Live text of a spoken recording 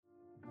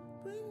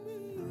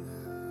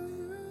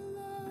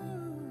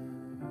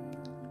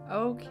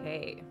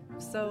Okay,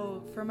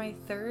 so for my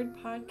third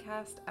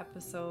podcast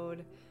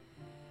episode,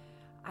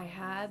 I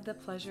had the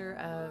pleasure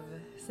of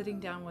sitting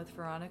down with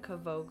Veronika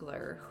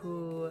Vogler,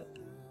 who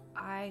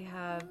I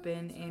have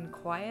been in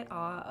quiet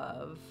awe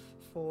of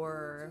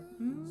for,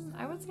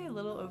 I would say a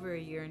little over a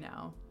year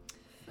now.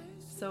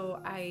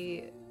 So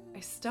I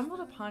stumbled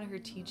upon her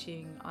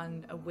teaching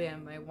on a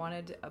whim. I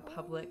wanted a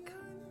public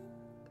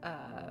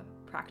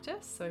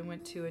practice, so I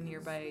went to a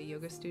nearby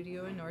yoga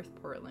studio in North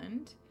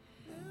Portland.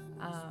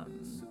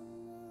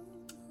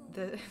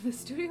 The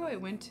studio I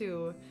went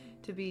to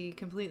be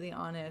completely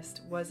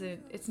honest,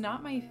 it's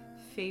not my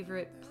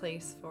favorite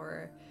place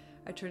for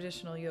a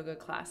traditional yoga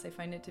class. I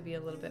find it to be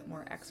a little bit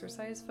more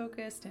exercise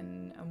focused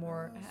and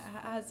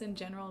has in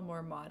general a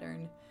more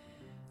modern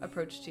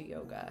approach to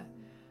yoga,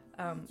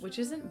 which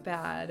isn't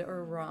bad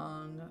or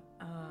wrong.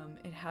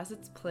 It has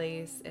its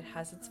place, it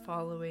has its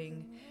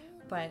following,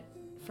 but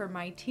for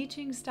my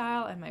teaching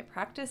style and my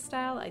practice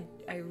style,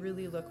 I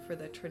really look for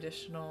the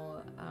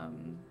traditional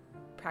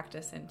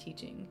practice and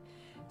teaching.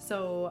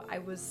 So I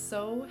was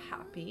so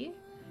happy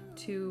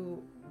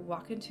to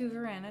walk into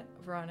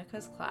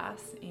Veronika's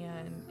class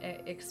and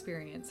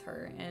experience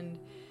her. And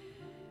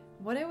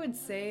what I would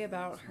say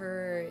about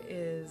her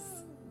is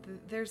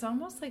there's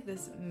almost like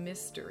this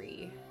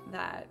mystery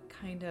that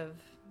kind of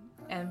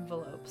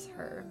envelopes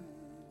her.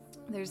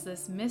 There's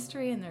this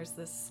mystery and there's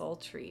this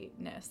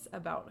sultriness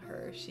about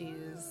her.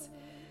 She's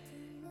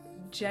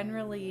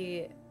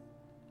generally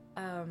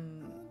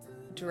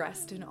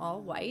dressed in all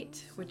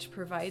white, which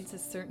provides a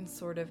certain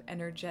sort of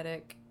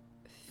energetic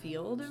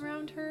field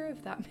around her,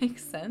 if that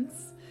makes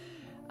sense.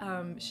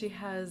 She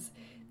has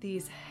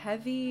these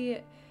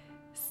heavy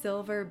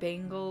silver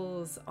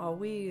bangles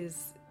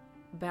always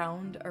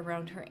bound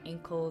around her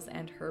ankles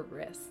and her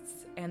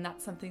wrists, and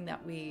that's something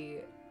that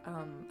I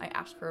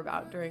asked her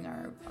about during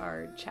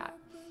our chat.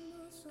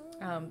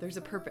 There's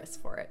a purpose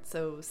for it,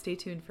 so stay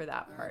tuned for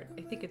that part.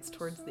 I think it's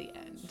towards the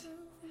end.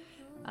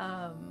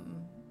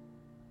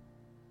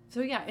 So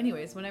yeah,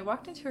 anyways, when I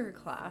walked into her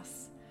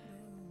class,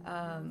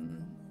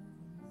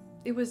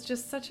 it was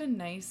just such a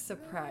nice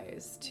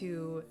surprise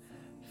to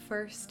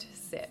first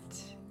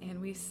sit,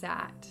 and we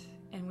sat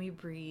and we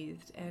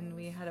breathed and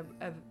we had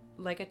a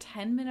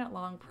 10-minute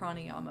long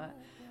pranayama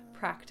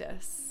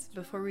practice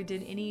before we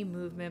did any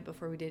movement,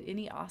 before we did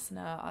any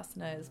asana.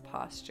 Asana is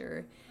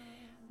posture.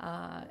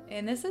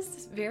 And this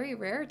is very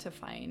rare to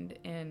find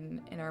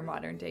in our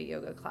modern day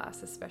yoga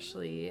class,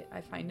 especially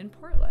I find in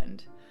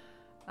Portland.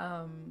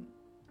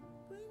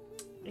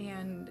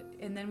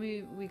 And then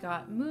we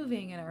got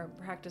moving, and our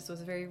practice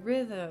was very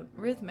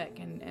rhythmic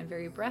and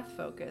very breath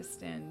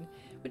focused, and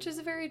which is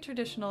a very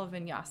traditional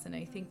vinyasa.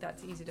 I think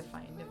that's easy to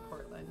find in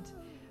Portland.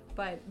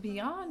 But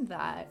beyond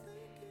that,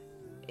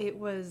 it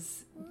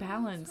was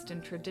balanced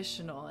and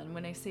traditional. And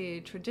when I say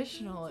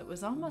traditional, it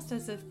was almost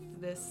as if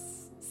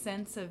this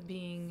sense of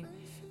being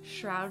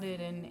shrouded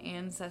in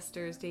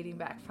ancestors dating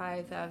back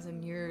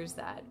 5,000 years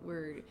that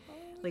were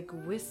like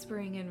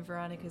whispering in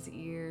Veronika's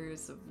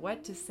ears of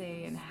what to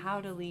say and how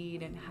to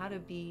lead and how to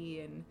be.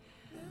 And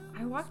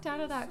I walked out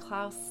of that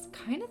class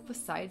kind of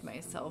beside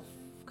myself,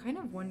 kind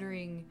of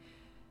wondering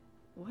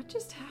what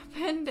just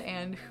happened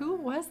and who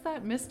was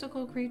that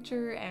mystical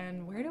creature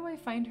and where do I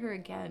find her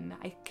again?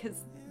 Because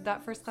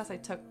that first class I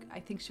took, I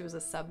think she was a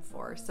sub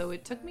 4. So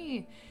it took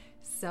me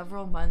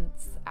several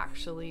months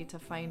actually to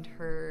find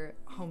her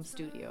home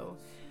studio.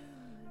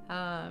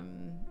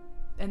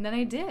 And then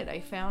I did. I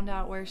found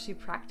out where she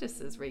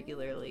practices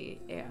regularly,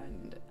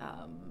 and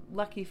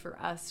lucky for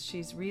us,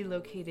 she's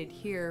relocated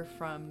here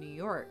from New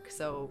York.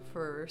 So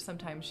for some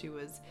time she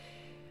was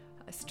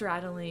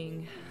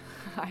straddling,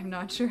 I'm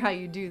not sure how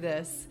you do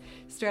this,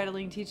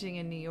 straddling teaching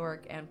in New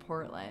York and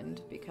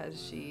Portland,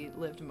 because she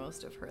lived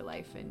most of her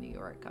life in New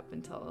York up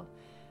until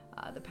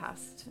the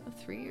past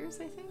 3 years,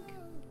 I think.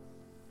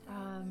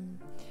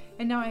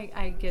 And now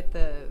I get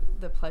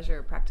the pleasure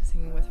of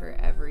practicing with her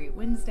every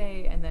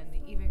Wednesday, and then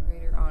the even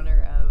greater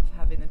honor of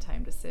having the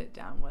time to sit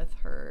down with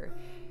her,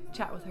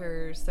 chat with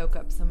her, soak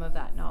up some of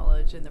that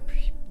knowledge and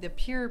the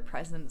pure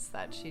presence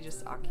that she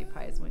just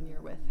occupies when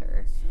you're with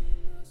her.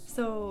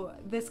 So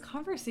this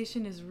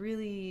conversation is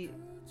really,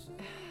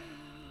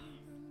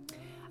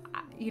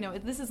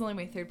 this is only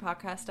my third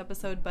podcast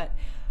episode, but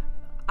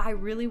I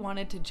really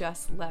wanted to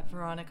just let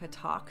Veronika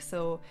talk.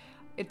 So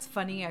it's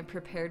funny, I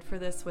prepared for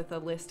this with a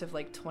list of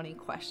 20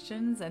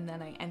 questions, and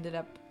then I ended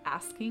up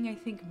asking, I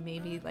think,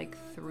 maybe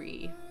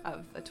 3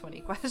 of the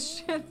 20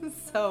 questions.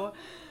 So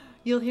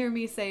you'll hear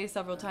me say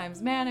several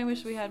times, man, I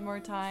wish we had more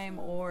time,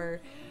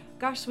 or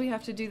gosh, we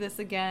have to do this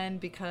again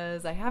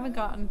because I haven't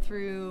gotten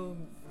through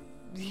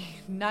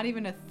not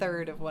even a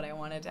third of what I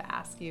wanted to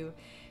ask you.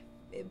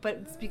 But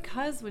it's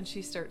because when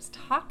she starts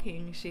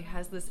talking, she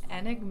has this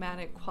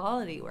enigmatic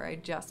quality where I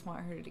just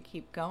want her to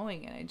keep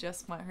going, and I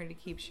just want her to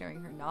keep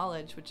sharing her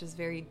knowledge, which is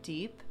very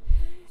deep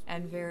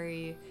and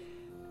very,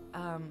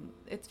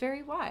 it's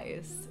very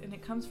wise, and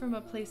it comes from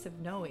a place of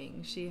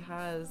knowing. She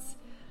has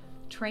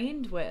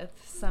trained with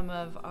some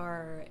of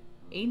our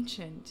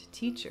ancient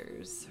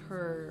teachers.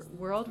 Her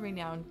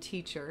world-renowned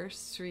teacher,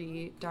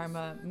 Sri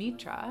Dharma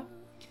Mitra,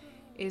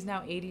 is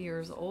now 80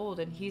 years old,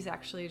 and he's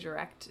actually a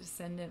direct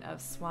descendant of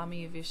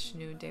Swami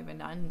Vishnu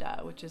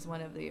Devananda, which is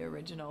one of the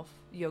original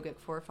yogic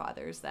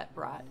forefathers that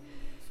brought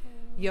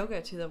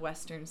yoga to the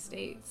Western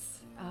states.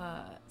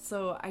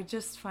 So I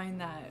just find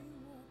that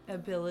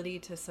ability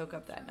to soak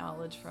up that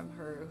knowledge from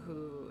her,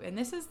 and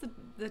this is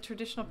the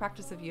traditional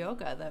practice of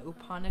yoga, the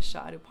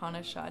Upanishad.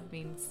 Upanishad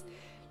means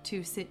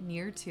to sit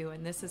near to,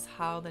 and this is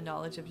how the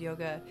knowledge of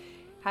yoga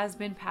has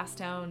been passed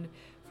down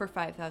for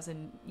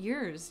 5,000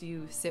 years.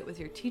 You sit with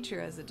your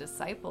teacher as a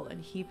disciple,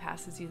 and he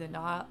passes you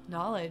the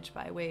knowledge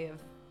by way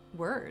of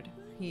word.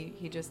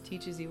 He just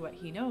teaches you what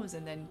he knows,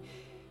 and then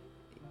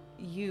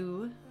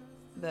you,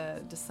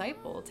 the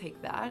disciple,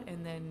 take that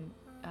and then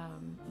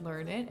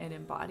learn it and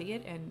embody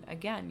it, and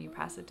again you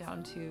pass it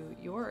down to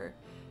your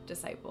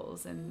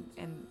disciples, and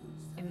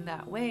in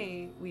that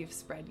way we've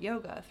spread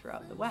yoga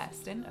throughout the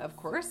West, and of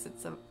course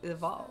it's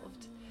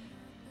evolved.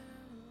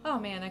 Oh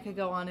man, I could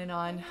go on and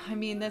on. I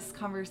mean, this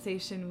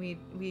conversation,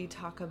 we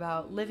talk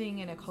about living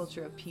in a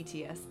culture of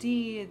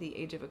PTSD, the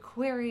age of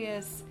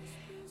Aquarius,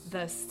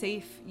 the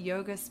safe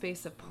yoga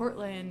space of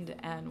Portland,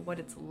 and what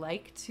it's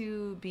like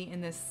to be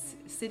in this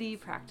city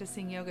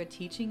practicing yoga,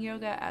 teaching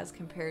yoga, as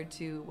compared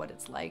to what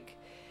it's like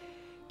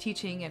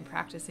teaching and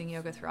practicing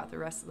yoga throughout the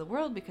rest of the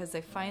world, because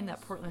I find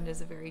that Portland is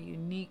a very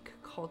unique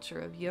culture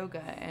of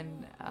yoga,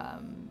 and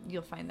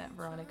you'll find that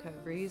Veronika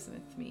agrees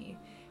with me.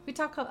 We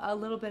talk a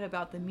little bit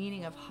about the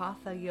meaning of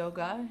Hatha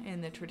yoga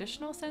in the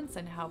traditional sense,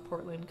 and how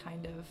Portland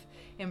kind of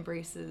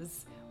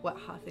embraces what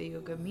Hatha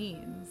yoga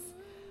means.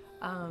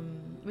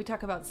 We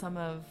talk about some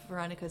of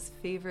Veronika's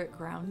favorite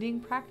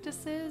grounding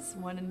practices.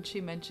 One she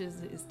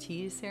mentions is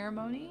tea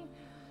ceremony.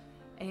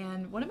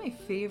 And one of my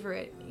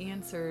favorite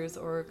answers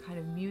or kind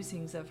of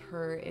musings of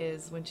her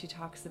is when she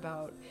talks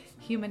about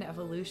human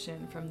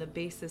evolution from the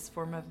basis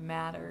form of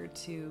matter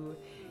to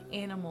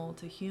animal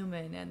to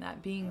human, and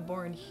that being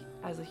born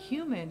as a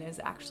human is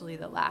actually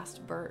the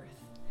last birth.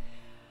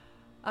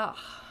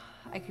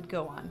 I could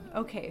go on.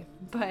 Okay,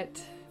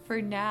 but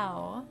for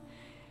now,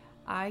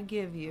 I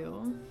give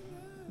you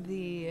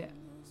the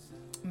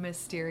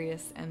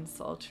mysterious and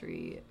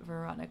sultry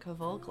Veronika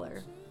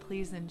Vogler.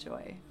 Please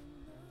enjoy.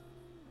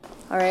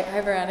 All right.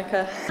 Hi,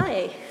 Veronika.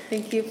 Hi.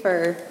 Thank you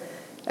for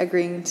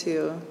agreeing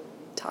to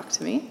talk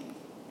to me.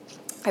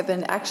 I've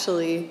been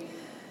actually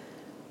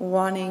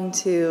wanting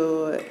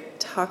to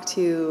talk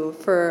to you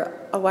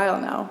for a while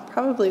now,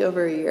 probably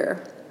over a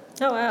year.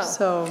 Oh, wow.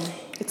 So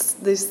it's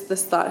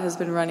this thought has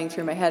been running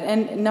through my head,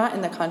 and not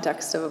in the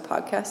context of a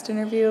podcast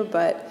interview,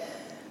 but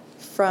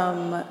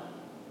from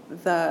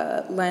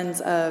the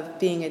lens of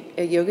being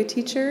a yoga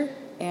teacher,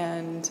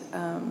 and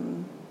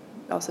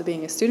also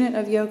being a student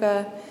of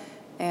yoga,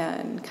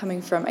 and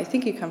coming from, I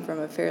think you come from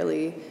a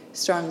fairly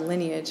strong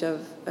lineage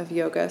of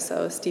yoga,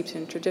 so steeped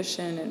in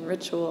tradition and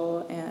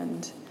ritual,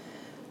 and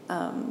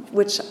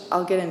which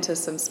I'll get into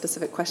some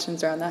specific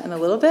questions around that in a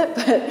little bit,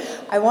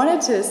 but I wanted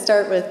to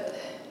start with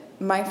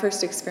my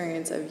first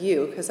experience of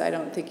you, because I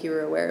don't think you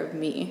were aware of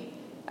me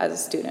as a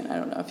student. I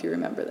don't know if you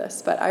remember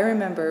this, but I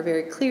remember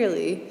very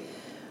clearly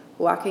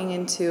walking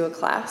into a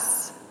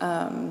class.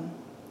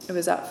 It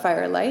was at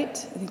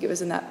Firelight. I think it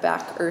was in that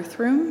back earth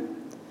room.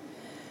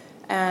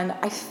 And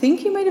I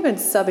think you might have been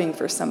subbing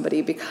for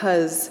somebody,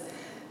 because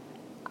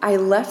I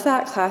left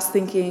that class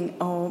thinking,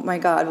 oh my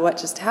God, what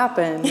just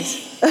happened?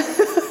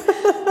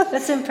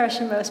 That's the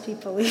impression most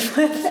people leave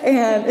with.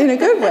 And in a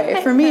good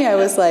way. For me, I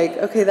was like,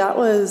 okay,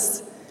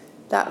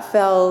 that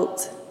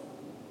felt,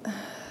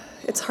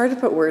 it's hard to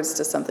put words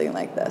to something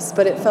like this,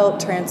 but it felt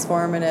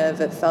transformative.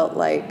 It felt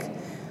like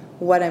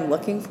what I'm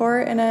looking for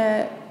in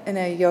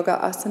a yoga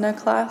asana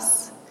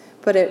class,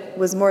 but it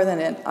was more than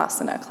an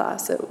asana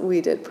class.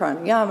 We did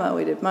pranayama,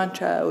 we did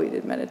mantra, we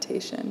did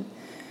meditation.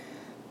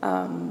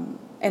 And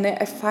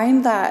I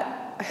find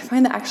that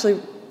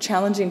actually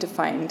challenging to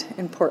find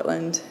in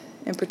Portland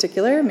in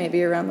particular,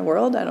 maybe around the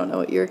world. I don't know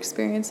what your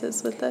experience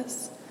is with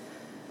this.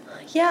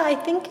 Yeah, I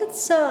think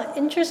it's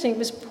interesting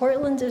because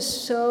Portland is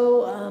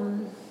so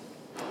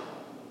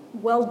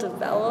well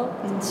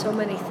developed in so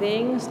many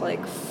things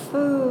like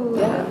food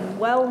and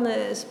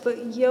wellness,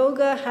 but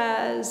yoga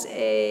has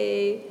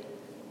a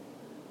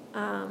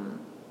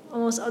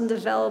almost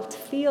undeveloped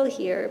feel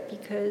here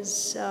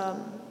because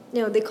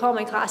they call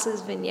my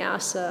classes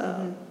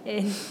vinyasa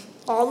in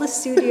all the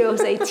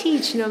studios I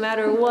teach, no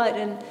matter what,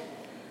 and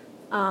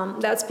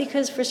that's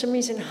because for some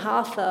reason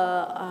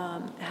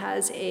Hatha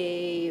has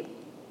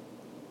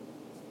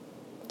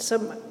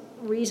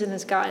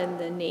gotten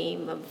the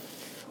name of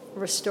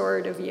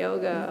restorative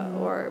yoga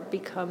or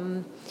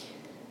become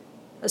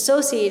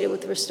associated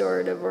with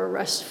restorative or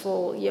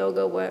restful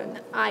yoga,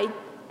 when I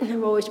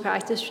have always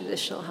practiced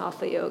traditional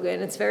Hatha yoga,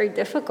 and it's very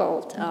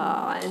difficult.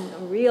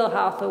 And real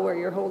Hatha, where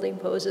you're holding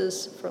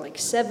poses for like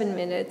 7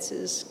 minutes,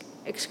 is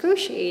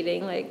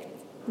excruciating.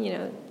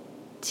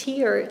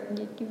 tear,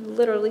 you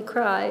literally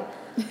cry.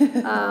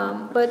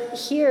 But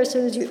here, as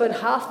soon as you put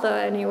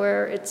hatha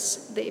anywhere,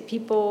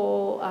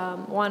 people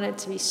want it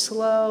to be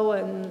slow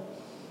and,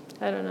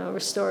 I don't know,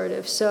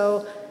 restorative.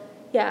 So,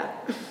 yeah,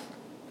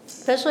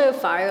 especially with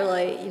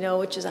Firelight,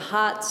 which is a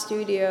hot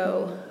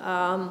studio.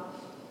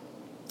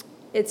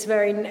 It's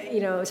very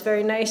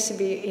nice to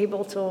be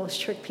able to almost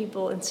trick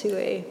people into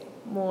a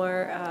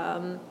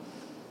more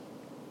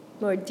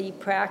deep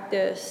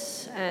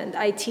practice. And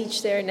I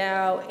teach there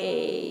now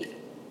a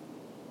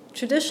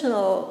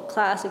traditional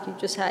class like you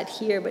just had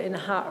here, but in a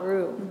hot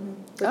room,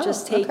 which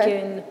has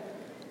taken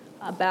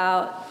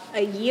about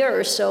a year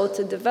or so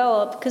to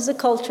develop because the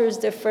culture is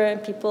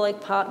different. People like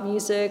pop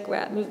music,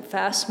 rap,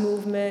 fast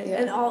movement,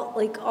 and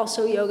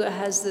also yoga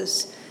has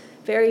this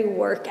very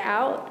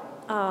workout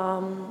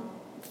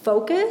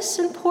focus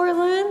in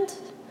Portland.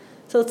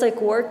 So it's like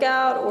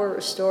workout or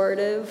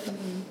restorative,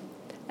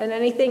 and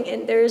anything.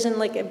 And there isn't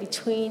like a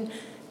between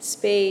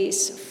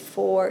space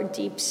for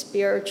deep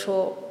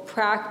spiritual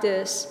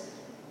practice,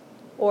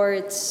 or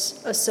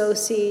it's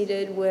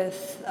associated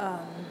with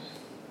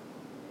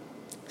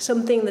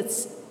something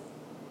that's,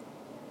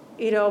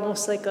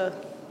 almost like I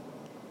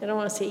don't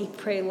want to say eat,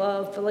 pray,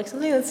 love, but like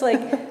something that's like,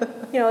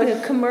 like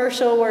a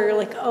commercial where you're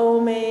like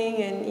oming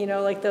and,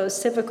 like those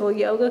typical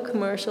yoga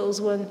commercials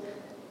when,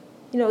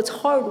 it's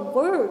hard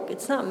work.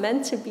 It's not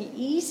meant to be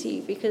easy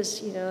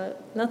because,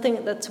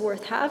 nothing that's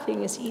worth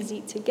having is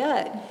easy to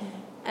get.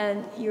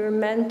 And you're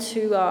meant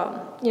to,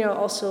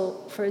 also,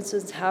 for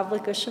instance, have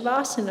like a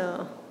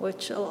shavasana,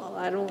 which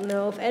I don't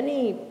know if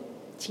any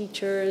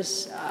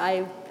teachers,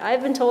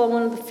 I've been told I'm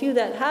one of the few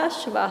that has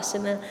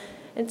shavasana.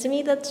 And to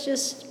me, that's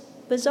just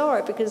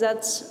bizarre because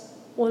that's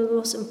one of the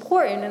most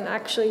important and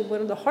actually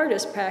one of the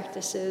hardest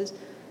practices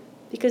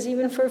because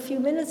even for a few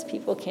minutes,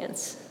 people can't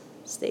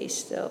stay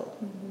still.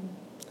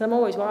 I'm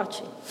always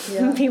watching.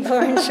 Yeah. People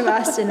are in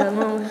shavasana, I'm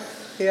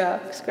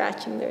always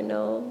scratching their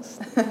nose.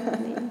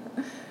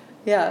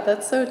 Yeah,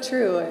 that's so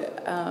true.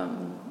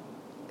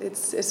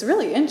 It's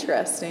really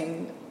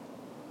interesting.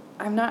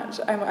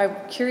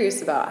 I'm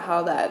curious about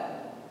how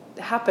that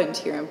happened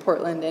here in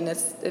Portland, and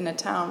it's in a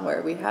town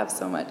where we have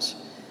so much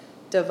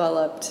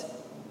developed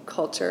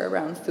culture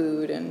around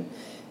food and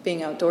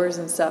being outdoors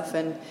and stuff.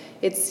 And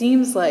it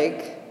seems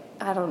like,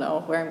 I don't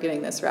know where I'm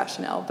getting this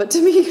rationale, but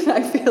to me,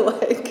 I feel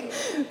like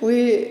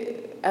we,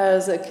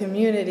 as a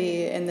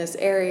community in this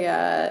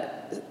area,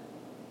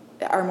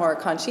 are more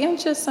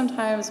conscientious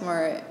sometimes,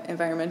 more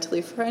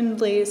environmentally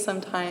friendly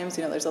sometimes.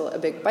 There's a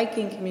big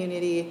biking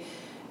community,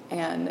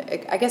 and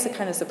I guess it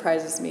kind of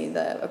surprises me,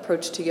 the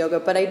approach to yoga,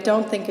 but I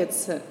don't think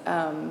it's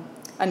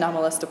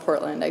anomalous to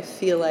Portland. I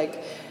feel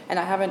like, and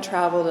I haven't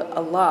traveled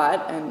a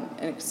lot and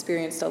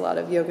experienced a lot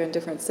of yoga in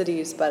different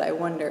cities, but I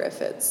wonder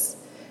if it's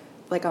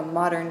like a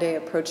modern day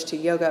approach to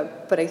yoga.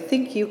 But I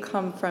think you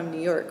come from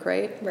New York,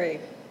 right?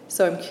 Right.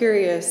 So I'm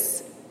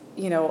curious,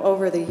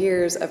 over the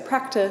years of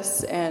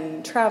practice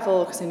and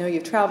travel, because I know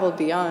you've traveled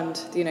beyond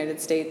the United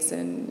States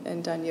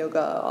and done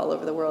yoga all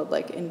over the world,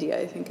 like India,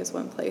 I think, is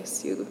one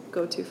place you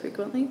go to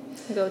frequently.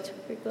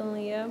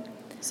 Yeah.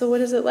 So what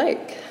is it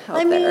like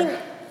out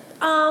there?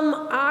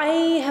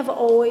 I have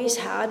always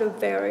had a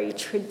very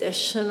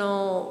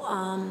traditional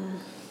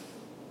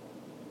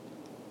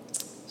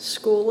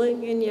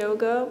schooling in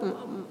yoga.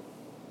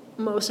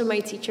 Most of my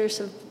teachers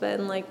have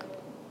been like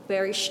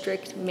very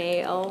strict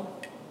male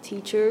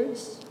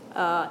teachers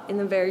in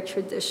a very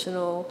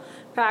traditional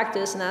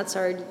practice, and that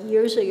started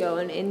years ago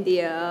in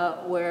India,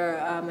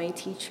 where my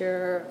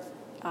teacher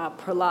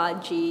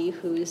Praladji,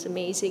 who is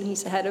amazing,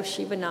 he's the head of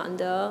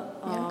Shivananda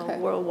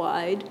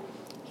worldwide.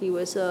 He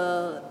was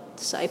a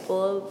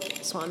disciple of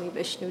Swami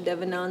Vishnu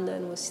Devananda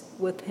and was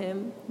with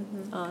him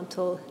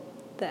until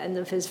the end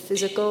of his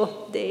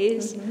physical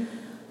days.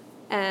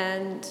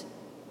 And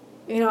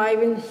I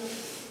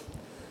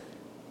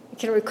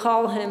can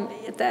recall him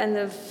at the end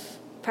of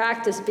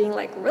practice being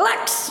like,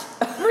 relax,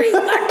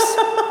 relax,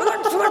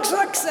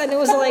 and it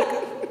was like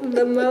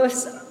the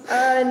most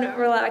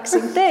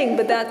unrelaxing thing.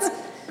 But that's,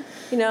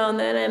 and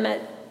then I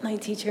met my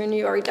teacher in New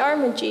York,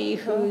 Dharmaji,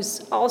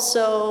 who's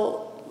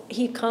also,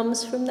 he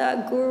comes from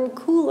that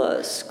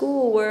Gurukula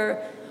school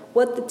where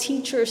what the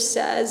teacher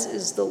says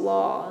is the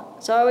law.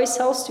 So I always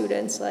tell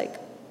students, like,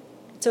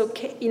 it's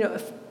okay,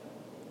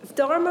 if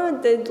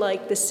Dharma did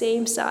like the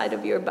same side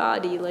of your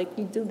body, like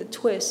you do the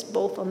twist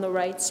both on the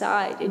right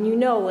side, and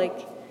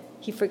like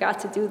he forgot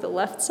to do the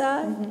left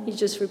side, you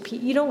just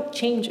repeat, you don't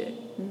change it.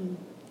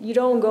 You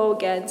don't go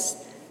against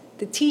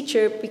the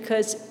teacher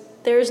because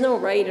there's no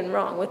right and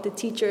wrong. What the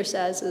teacher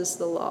says is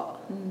the law,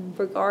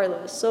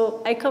 regardless.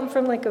 So I come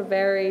from like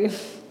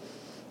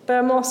but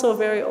I'm also a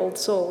very old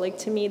soul. Like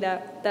to me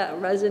that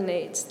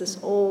resonates, this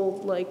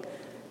old like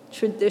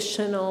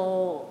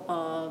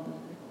traditional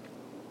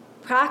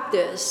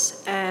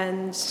practice.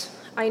 And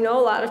I know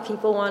a lot of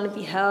people want to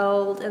be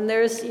held, and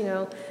there's,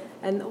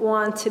 and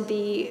want to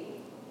be,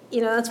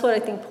 that's what I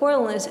think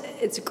Portland is.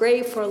 It's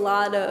great for a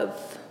lot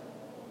of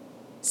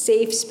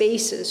safe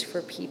spaces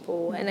for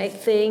people. And I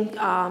think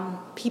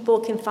people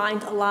can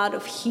find a lot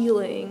of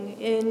healing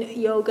in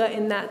yoga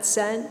in that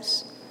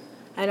sense.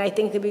 And I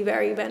think it could be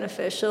very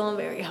beneficial and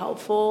very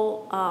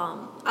helpful.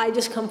 I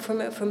just come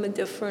from it from a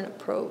different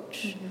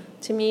approach. Mm-hmm.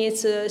 To me,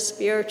 it's a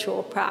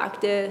spiritual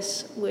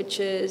practice, which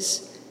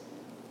is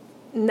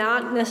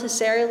not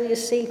necessarily a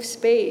safe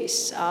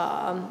space.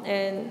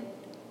 And,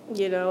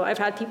 you know, I've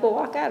had people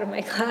walk out of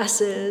my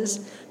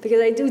classes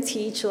because I do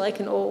teach like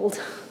an old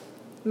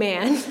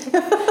man.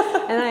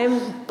 And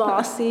I'm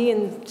bossy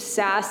and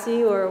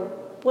sassy or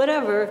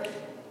whatever.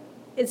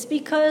 It's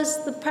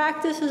because the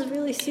practice is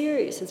really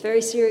serious. It's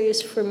very serious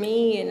for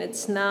me, and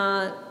it's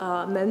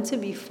not meant to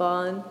be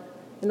fun.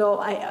 You know,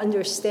 I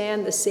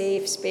understand the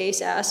safe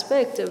space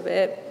aspect of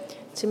it.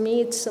 To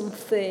me, it's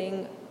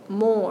something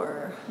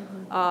more.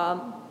 Mm-hmm.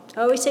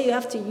 I always say you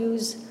have to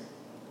use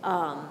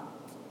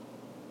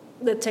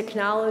the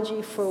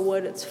technology for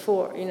what it's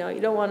for. You know, you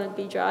don't want to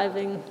be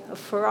driving a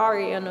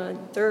Ferrari on a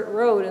dirt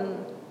road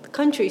in the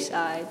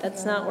countryside.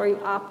 That's not where you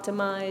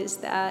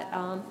optimize that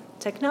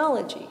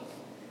technology.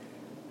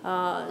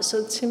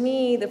 So to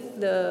me,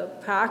 the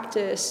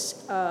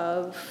practice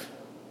of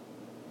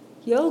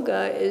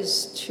yoga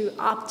is to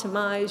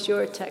optimize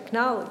your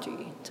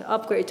technology, to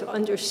upgrade, to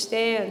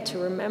understand, to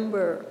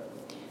remember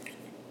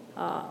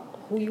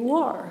who you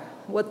are,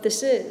 what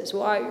this is,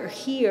 why you're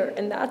here.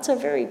 And that's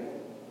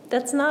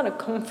not a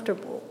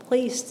comfortable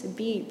place to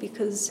be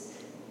because,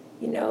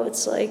 you know,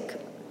 it's like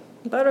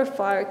a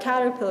butterfly or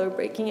caterpillar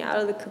breaking out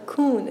of the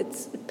cocoon.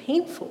 It's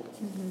painful.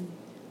 Mm-hmm.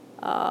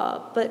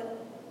 But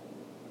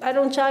I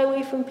don't shy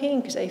away from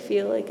pain because I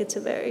feel like it's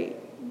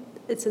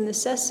a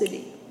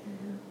necessity.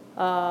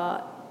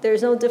 Mm-hmm.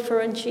 There's no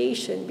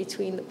differentiation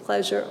between the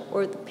pleasure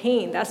or the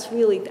pain. That's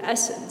really the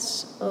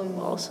essence of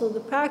also the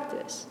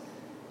practice.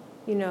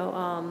 You know,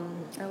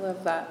 I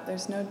love that.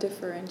 There's no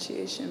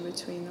differentiation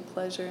between the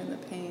pleasure and the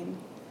pain.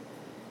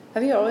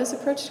 Have you always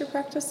approached your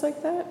practice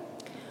like that?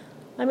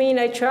 I mean,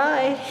 I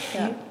try.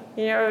 Yeah.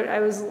 You know,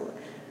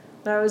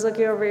 I was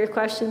looking over your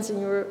questions,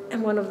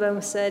 and one of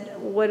them said,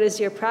 "What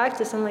is your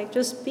practice?" I'm like,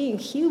 just being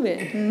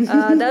human.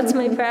 That's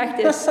my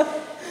practice.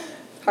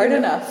 Hard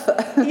enough.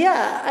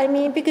 Yeah, I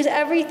mean, because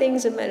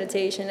everything's a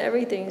meditation,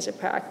 everything's a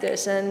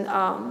practice. And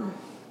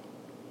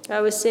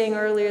I was saying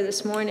earlier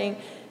this morning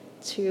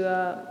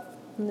to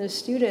the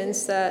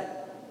students that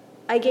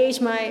I gauge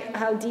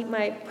how deep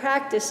my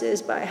practice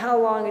is by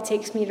how long it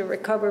takes me to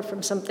recover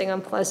from something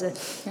unpleasant.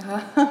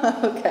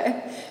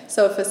 Okay.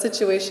 So if a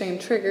situation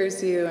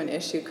triggers you, an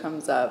issue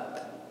comes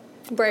up,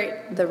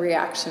 right? The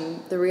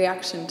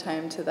reaction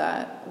time to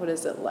that, what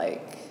is it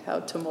like? How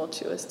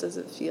tumultuous does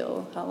it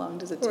feel? How long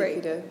does it take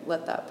you to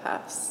let that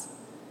pass?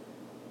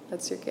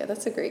 That's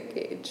a great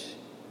gauge.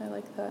 I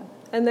like that.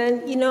 And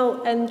then, you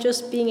know, and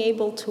just being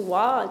able to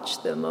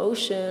watch the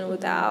emotion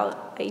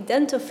without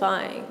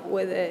identifying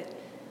with it.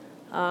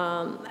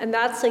 And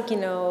that's like, you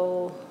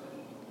know,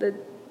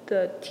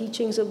 the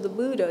teachings of the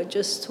Buddha,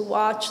 just to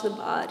watch the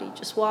body,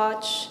 just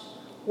watch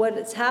what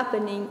is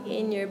happening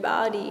in your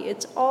body.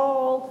 It's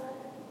all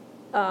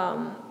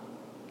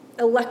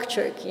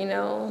electric, you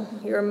know,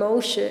 your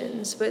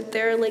emotions, but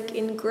they're like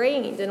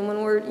ingrained. And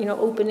when we're, you know,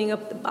 opening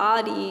up the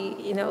body,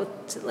 you know,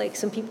 like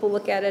some people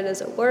look at it as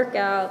a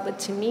workout, but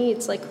to me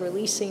it's like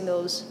releasing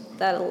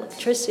that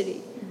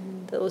electricity,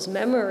 those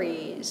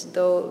memories,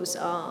 those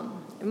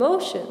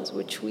emotions,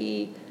 which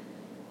you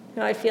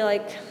know, I feel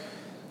like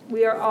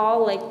we are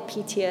all like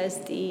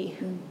PTSD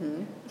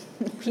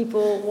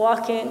people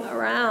walking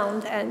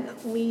around, and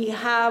we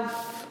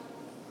have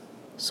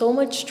so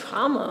much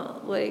trauma.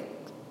 Like,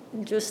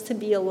 just to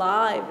be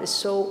alive is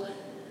so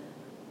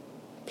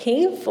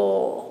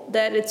painful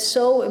that it's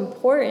so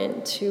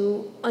important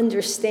to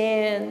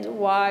understand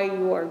why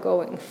you are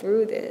going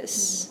through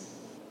this.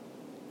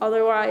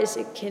 Otherwise,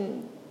 it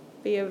can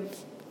be a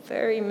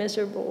very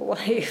miserable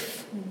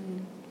life.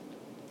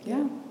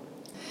 Yeah.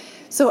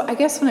 So I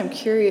guess what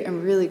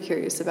I'm really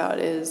curious about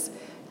is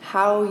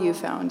how you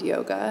found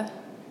yoga.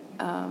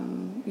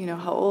 You know,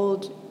 how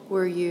old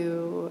were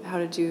you? How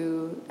did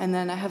you? And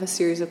then I have a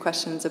series of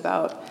questions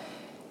about.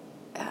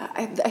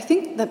 I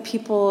think that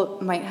people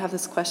might have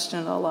this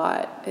question a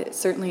lot.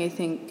 Certainly, I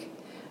think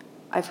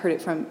I've heard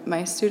it from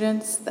my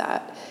students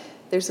that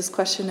there's this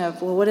question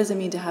of, well, what does it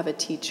mean to have a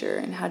teacher,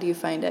 and how do you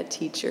find a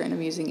teacher? And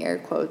I'm using air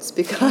quotes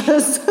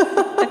because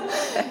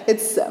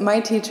my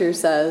teacher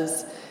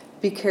says,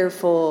 be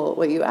careful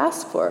what you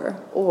ask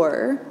for,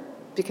 or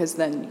because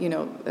then, you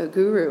know, a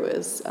guru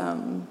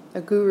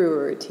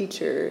or a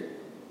teacher,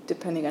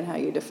 depending on how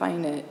you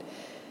define it,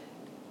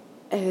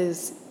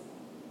 is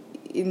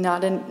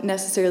not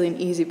necessarily an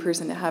easy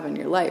person to have in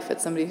your life.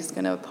 It's somebody who's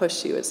going to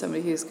push you. It's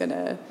somebody who's going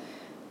to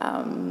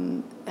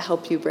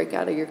help you break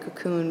out of your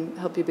cocoon,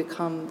 help you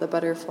become the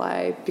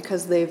butterfly,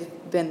 because they've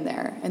been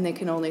there, and they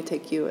can only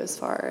take you as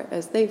far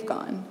as they've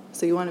gone.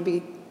 So you want to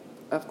be,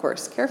 of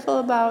course, careful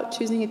about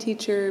choosing a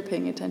teacher,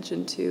 paying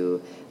attention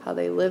to how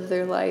they live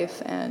their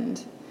life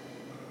and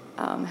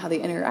how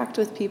they interact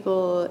with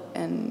people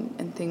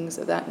and things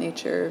of that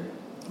nature.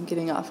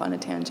 getting off on a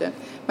tangent.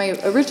 My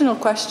original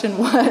question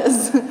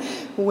was,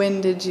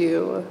 when did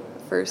yoga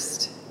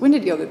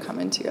come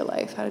into your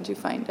life? How did you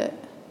find it?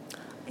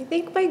 I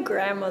think my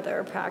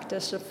grandmother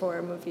practiced a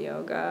form of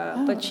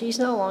yoga, but she's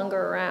no longer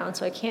around,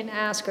 so I can't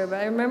ask her. But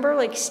I remember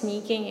like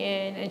sneaking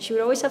in, and she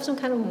would always have some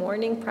kind of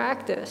morning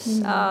practice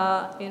in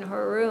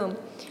her room.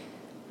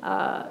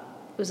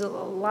 It was a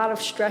lot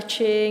of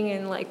stretching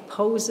and like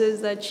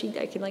poses that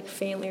I can like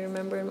faintly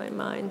remember in my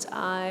mind's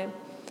eye.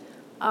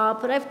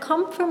 But I've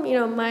come from,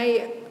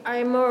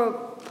 I'm a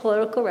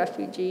political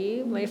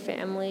refugee. My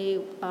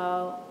family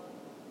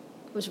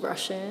was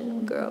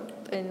Russian, grew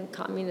up in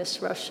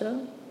communist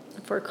Russia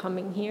before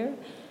coming here.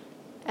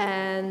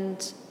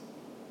 And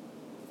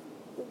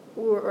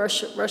we were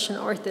Russian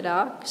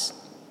Orthodox.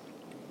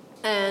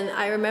 And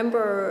I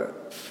remember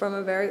from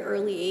a very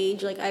early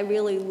age, like I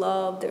really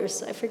loved,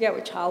 I forget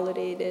which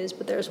holiday it is,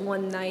 but there's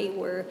one night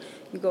where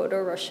you go to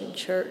a Russian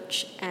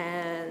church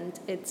and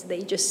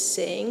they just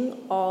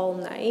sing all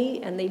night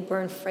and they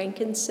burn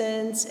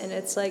frankincense. And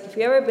it's like, if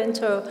you've ever been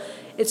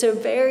it's a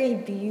very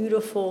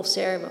beautiful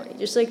ceremony.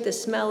 Just like the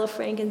smell of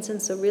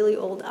frankincense, the really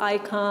old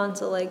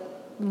icons, the like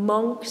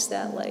monks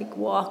that like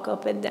walk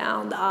up and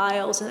down the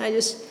aisles. And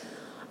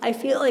I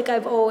feel like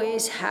I've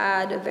always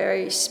had a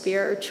very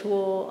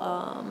spiritual,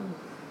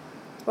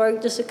 or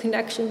just a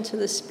connection to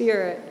the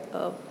spirit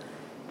of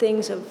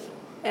things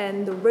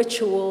and the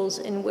rituals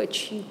in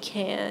which you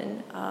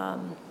can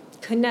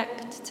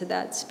connect to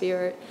that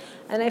spirit.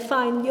 And I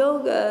find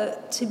yoga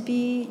to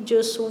be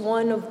just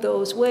one of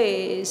those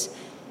ways.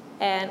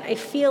 And I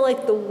feel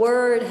like the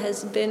word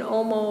has been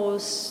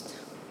almost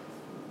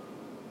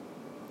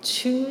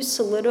too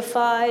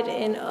solidified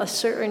in a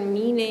certain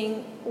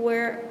meaning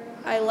where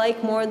I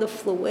like more the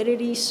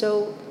fluidity.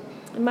 So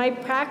in my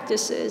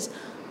practices,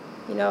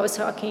 I was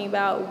talking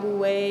about Wu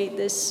Wei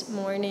this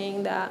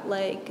morning, that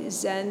like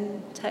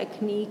Zen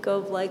technique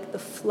of like the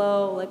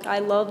flow. Like I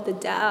love the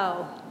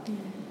Tao. Mm-hmm.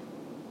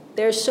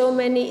 There's so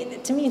many,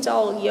 to me it's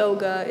all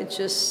yoga. It's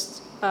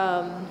just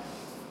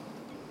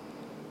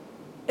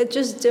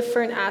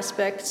different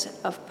aspects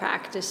of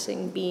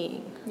practicing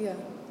being. Yeah.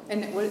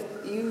 And what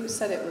you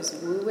said, it was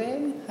Wu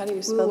Wei? How do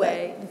you spell Wu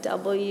Wei,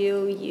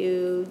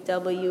 W-U-W-E-I,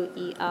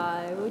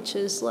 which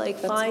is like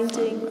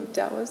finding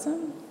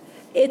Taoism?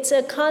 It's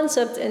a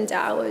concept in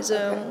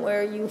Taoism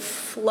where you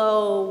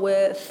flow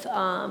with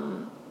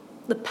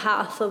the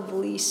path of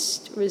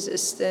least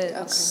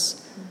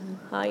resistance.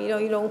 Okay.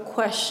 Mm-hmm. You don't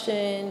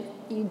question.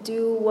 You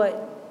do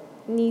what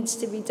needs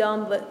to be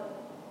done, but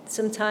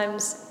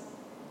sometimes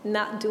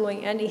not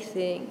doing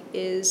anything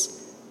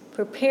is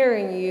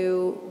preparing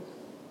you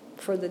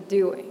for the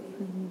doing.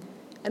 Mm-hmm.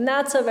 And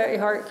that's a very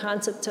hard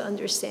concept to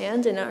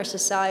understand in our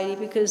society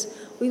because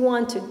we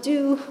want to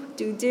do,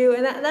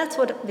 and that's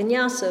what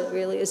vinyasa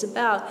really is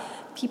about.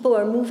 People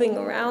are moving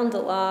around a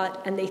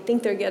lot and they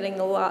think they're getting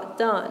a lot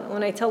done.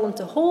 When I tell them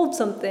to hold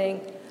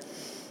something,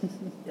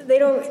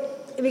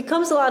 it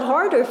becomes a lot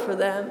harder for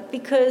them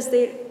because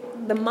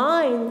the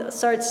mind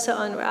starts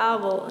to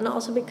unravel, and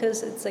also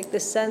because it's like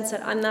this sense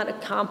that I'm not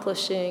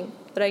accomplishing,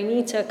 but I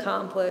need to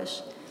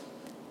accomplish.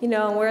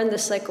 We're in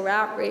this like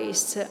rat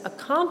race to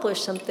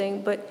accomplish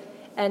something,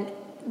 and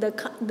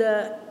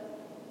the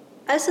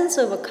essence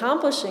of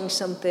accomplishing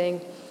something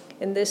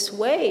in this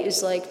way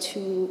is like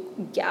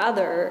to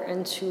gather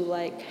and to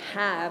like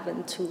have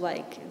and to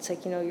like, it's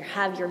like, you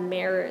have your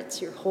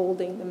merits, you're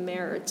holding the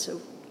merits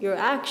of your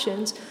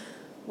actions,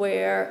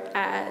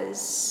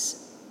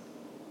 whereas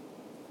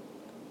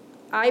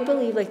I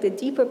believe like the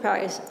deeper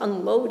practice,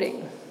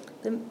 unloading,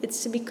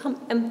 it's to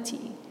become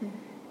empty.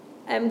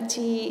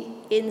 Empty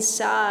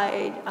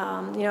inside.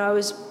 I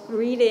was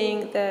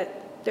reading that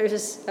I was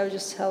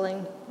just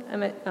telling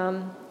Emmett,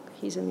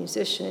 he's a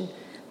musician,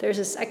 there's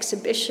this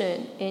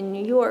exhibition in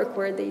New York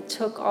where they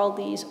took all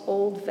these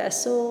old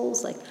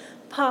vessels, like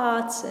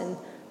pots and,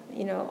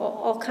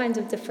 all kinds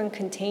of different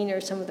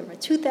containers. Some of them are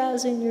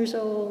 2,000 years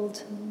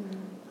old.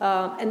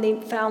 And they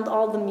found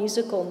all the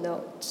musical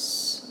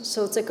notes.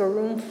 So it's like a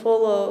room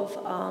full of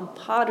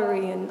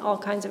pottery and all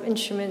kinds of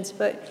instruments,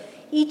 but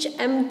each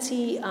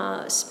empty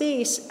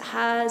space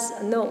has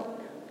a note,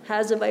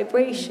 has a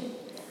vibration.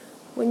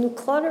 When you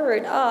clutter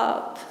it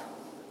up,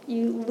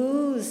 you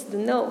lose the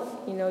note.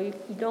 You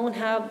don't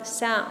have the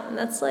sound.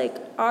 That's like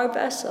our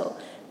vessel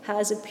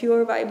has a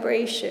pure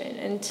vibration.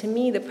 And to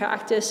me, the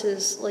practice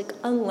is like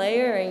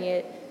unlayering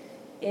it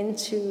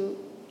into,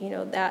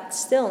 that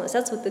stillness.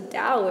 That's what the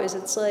Tao is.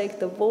 It's like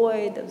the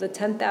void of the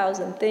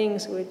 10,000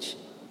 things which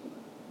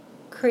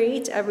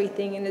creates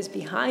everything and is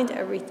behind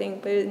everything,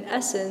 but in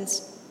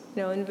essence,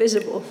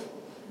 invisible.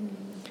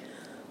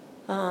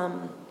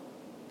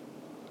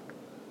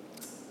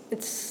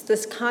 It's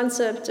this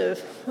concept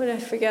of, I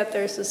forget,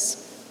 there's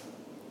this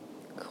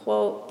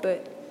quote,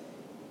 but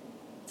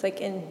it's like,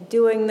 in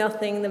doing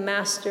nothing, the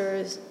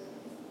master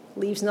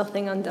leaves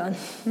nothing undone.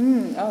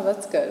 Oh,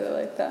 that's good. I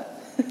like that.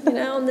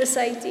 And this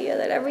idea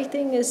that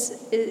everything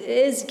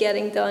is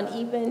getting done,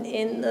 even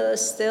in the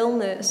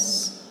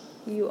stillness.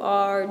 You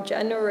are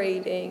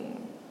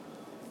generating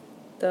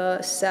the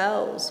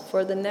cells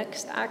for the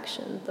next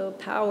action, the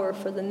power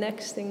for the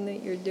next thing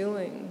that you're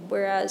doing.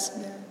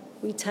 Whereas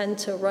we tend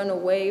to run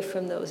away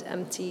from those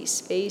empty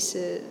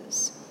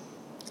spaces.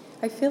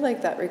 I feel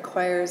like that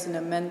requires an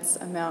immense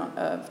amount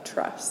of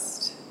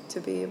trust to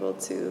be able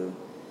to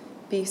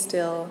be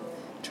still,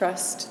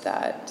 trust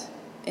that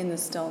in the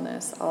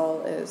stillness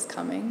all is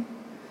coming.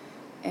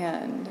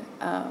 And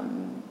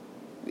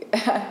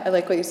I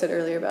like what you said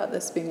earlier about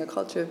this being a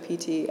culture of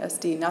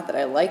PTSD. Not that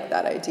I like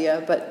that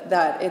idea, but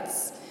that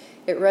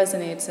it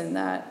resonates in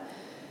that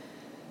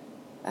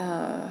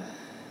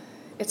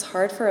it's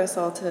hard for us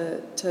all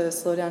to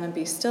slow down and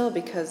be still,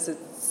 because it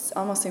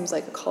almost seems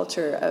like a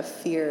culture of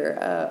fear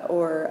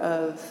or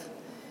of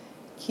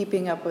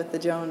keeping up with the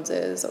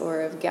Joneses,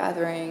 or of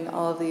gathering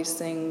all of these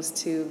things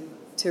to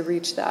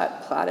reach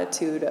that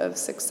platitude of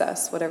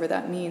success, whatever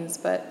that means.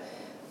 But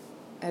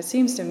it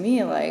seems to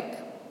me like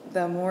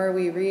the more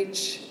we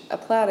reach a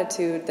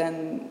platitude,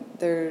 then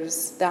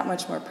there's that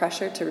much more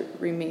pressure to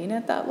remain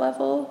at that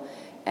level.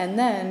 And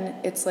then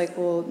it's like,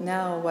 well,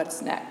 now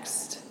what's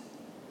next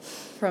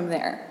from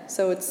there?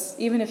 So it's,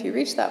 even if you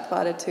reach that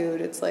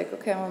platitude, it's like,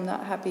 okay, well, I'm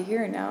not happy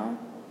here now.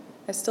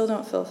 I still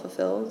don't feel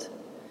fulfilled.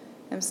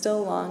 I'm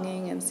still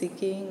longing and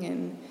seeking,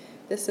 and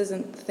this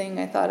isn't the thing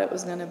I thought it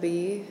was going to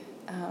be.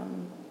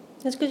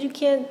 That's because you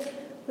can't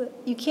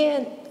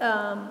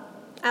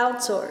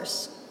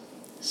outsource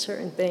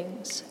certain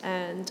things,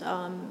 and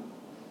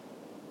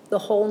the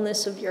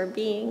wholeness of your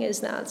being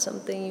is not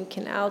something you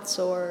can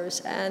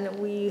outsource. And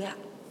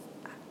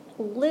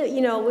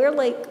we're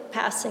like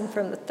passing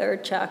from the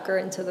third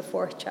chakra into the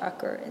fourth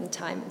chakra in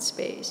time and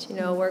space.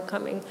 We're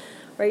coming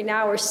right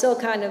now. We're still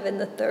kind of in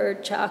the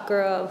third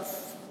chakra of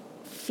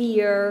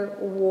fear,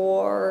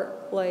 war,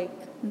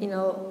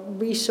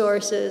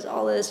 resources,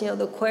 all this.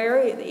 The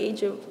Aquarian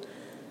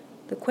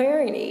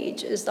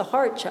age is the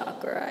heart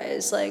chakra.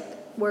 It's like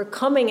we're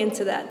coming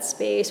into that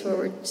space where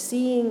we're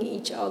seeing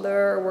each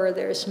other, where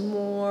there's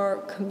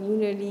more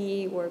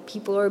community, where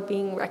people are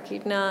being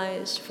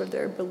recognized for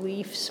their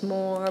beliefs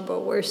more,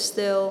 but we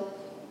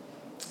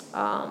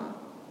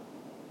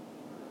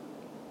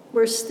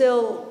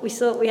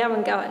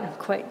haven't gotten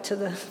quite to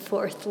the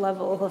fourth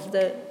level of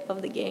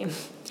the game.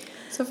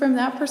 So from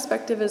that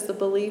perspective, is the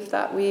belief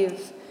that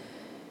we've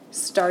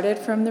started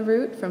from the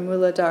root, from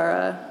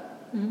Muladhara,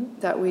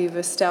 that we've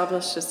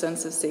established a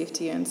sense of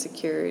safety and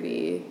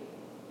security,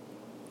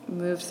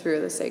 moved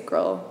through the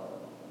sacral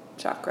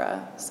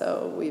chakra.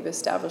 So we've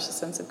established a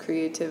sense of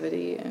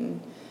creativity,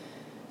 and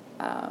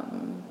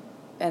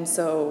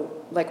so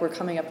like we're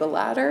coming up the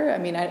ladder. I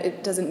mean,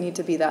 it doesn't need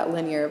to be that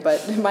linear,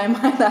 but in my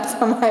mind, that's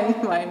how my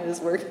mind is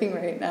working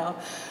right now.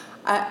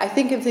 I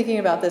think I'm thinking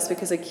about this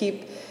because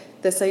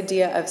this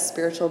idea of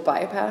spiritual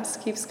bypass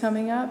keeps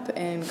coming up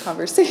in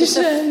conversation. It's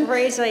a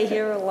phrase I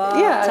hear a lot.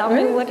 Yeah, Tell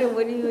me, what do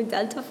you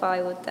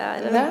identify with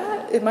that?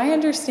 My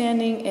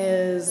understanding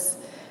is,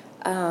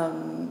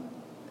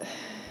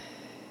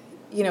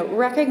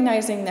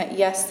 recognizing that,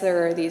 yes,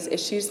 there are these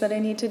issues that I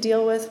need to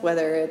deal with,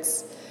 whether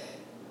it's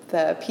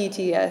the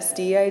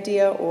PTSD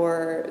idea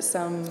or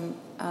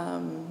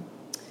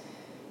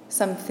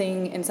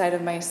something inside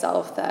of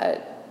myself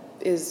that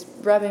is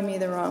rubbing me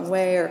the wrong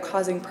way or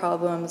causing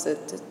problems,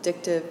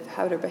 addictive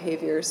habit or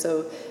behavior.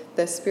 So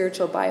the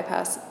spiritual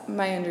bypass,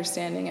 my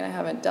understanding, and I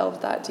haven't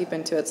delved that deep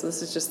into it, so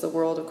this is just the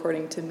world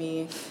according to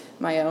me,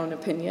 my own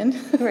opinion.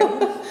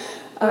 Right.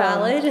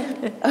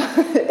 Valid.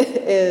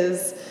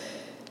 Is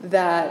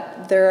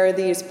that there are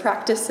these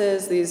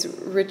practices, these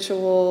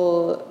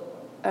ritual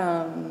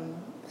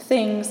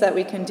things that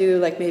we can do,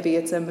 like maybe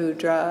it's a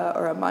mudra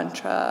or a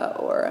mantra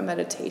or a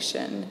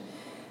meditation,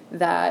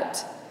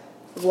 that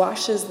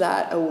washes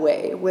that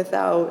away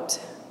without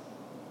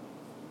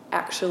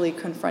actually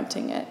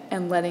confronting it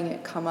and letting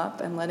it come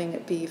up and letting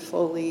it be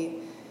fully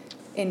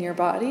in your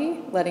body,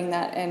 letting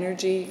that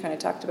energy, you kind of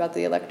talked about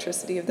the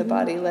electricity of the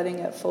body, letting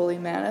it fully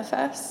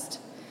manifest.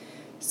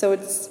 So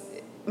it's,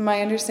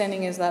 my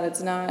understanding is that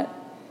it's not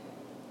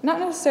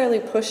necessarily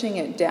pushing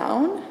it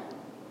down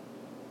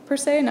per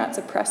se, not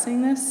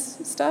suppressing this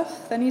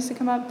stuff that needs to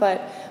come up,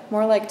 but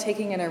more like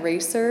taking an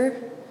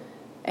eraser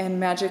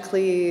and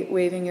magically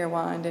waving your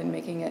wand and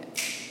making it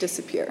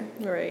disappear.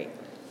 Right.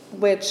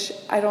 Which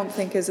I don't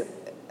think is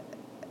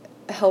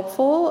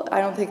helpful.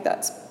 I don't think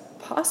that's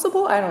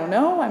possible. I don't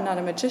know. I'm not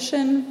a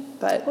magician,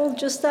 but... Well,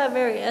 just that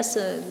very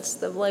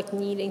essence of like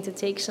needing to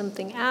take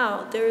something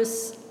out,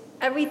 there's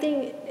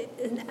everything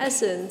in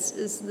essence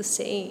is the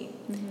same.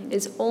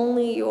 It's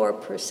only your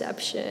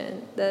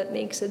perception that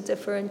makes a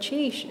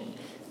differentiation.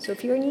 So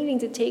if you're needing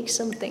to take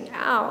something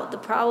out, the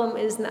problem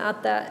is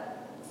not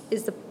that,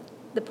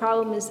 the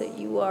problem is that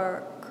you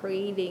are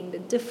creating the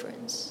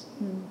difference.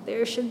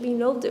 There should be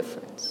no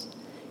difference.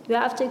 You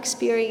have to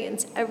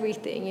experience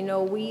everything.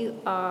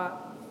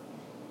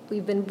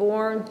 We've been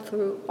born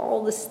through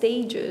all the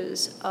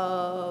stages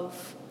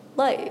of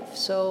life.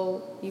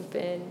 So you've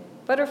been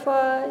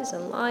butterflies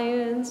and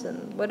lions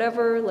and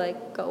whatever,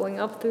 like going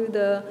up through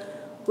the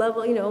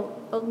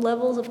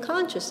levels of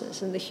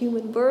consciousness, and the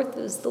human birth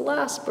is the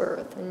last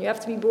birth, and you have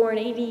to be born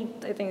 80,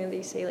 I think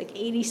they say like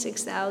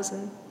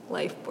 86,000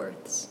 life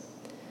births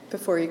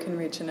before you can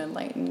reach an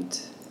enlightened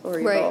or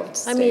evolved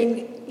state. I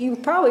mean, you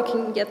probably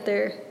can get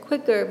there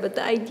quicker, but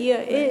the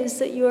idea is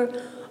that you're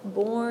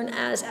born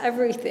as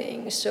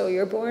everything. So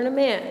you're born a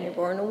man, you're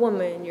born a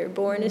woman, you're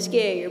born as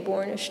gay, you're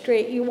born as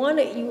straight.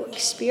 You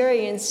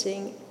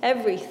experiencing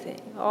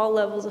everything, all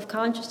levels of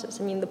consciousness.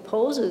 I mean, the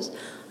poses,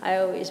 I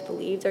always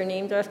believed, are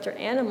named after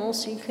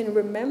animals, so you can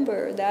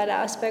remember that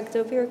aspect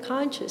of your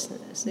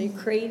consciousness. So you're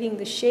creating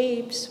the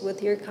shapes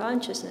with your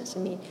consciousness. I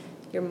mean,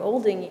 you're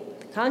molding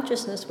the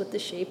consciousness with the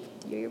shape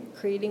you're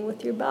creating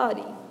with your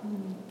body.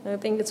 And I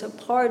think it's a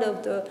part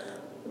of the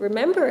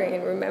remembering,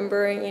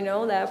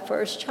 that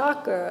first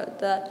chakra,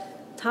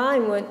 that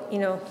time when,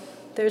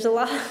 there's a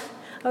lot,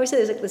 I always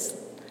say there's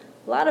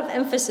a lot of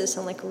emphasis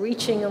on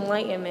reaching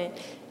enlightenment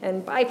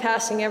and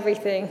bypassing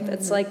everything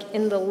that's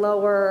in the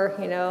lower,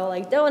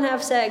 don't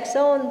have sex,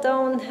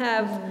 don't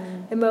have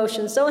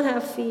emotions, don't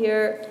have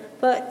fear.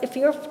 But if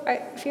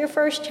your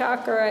first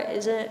chakra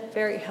isn't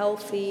very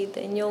healthy,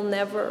 then you'll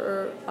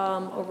never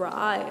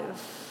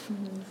arrive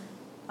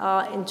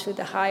into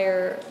the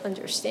higher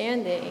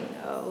understanding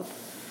of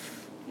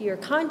your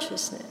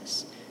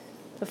consciousness.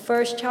 The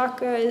first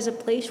chakra is a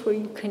place where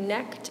you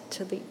connect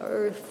to the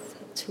earth,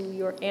 to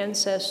your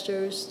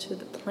ancestors, to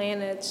the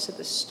planets, to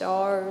the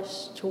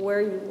stars, to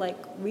where you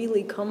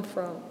really come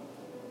from.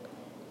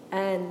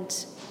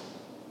 And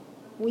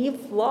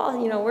we've lost,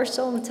 we're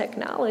so in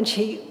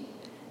technology,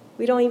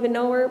 we don't even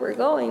know where we're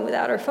going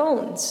without our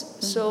phones.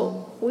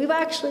 So we've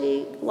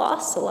actually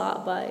lost a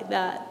lot by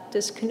that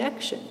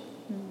disconnection.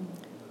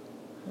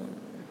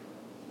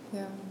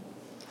 Yeah.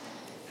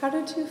 How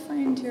did you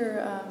find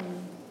your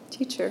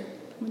teacher?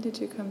 When did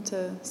you come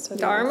to study?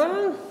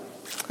 Dharma.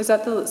 Is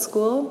that the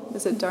school?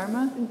 Is it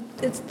Dharma?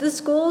 It's the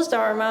school's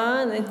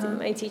Dharma, and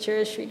my teacher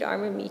is Sri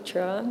Dharma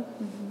Mitra.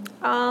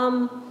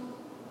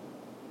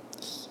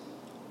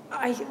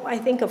 I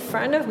think a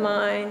friend of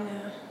mine,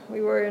 we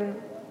were in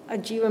a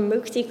Jiva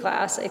Mukti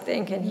class, I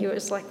think, and he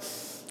was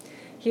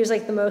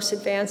the most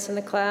advanced in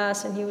the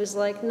class, and he was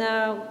like,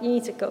 no, we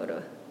need to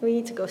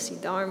go see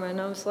Dharma.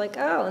 And I was like,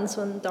 oh. And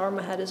so when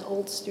Dharma had his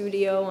old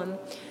studio on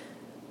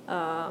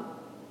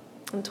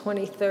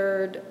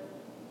 23rd.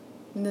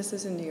 And this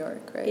is in New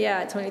York, right?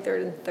 Yeah,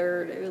 23rd and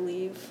 3rd, I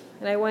believe.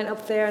 And I went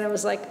up there, and it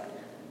was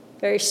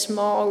very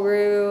small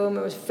room.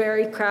 It was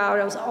very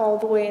crowded. I was all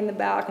the way in the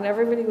back, and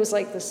everybody was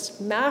like this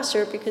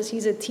master, because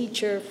he's a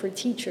teacher for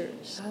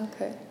teachers.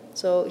 Okay.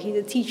 So he's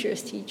a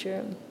teacher's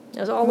teacher. I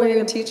was all Were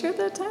you a teacher at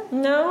that time?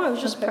 No, I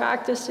was just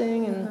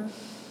practicing, and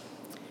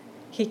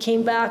he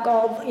came back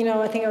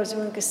I think I was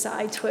doing a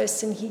side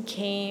twist, and he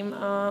came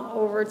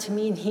over to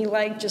me, and he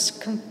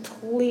just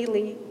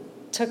completely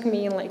took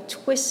me and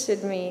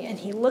twisted me, and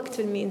he looked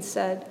at me and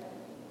said,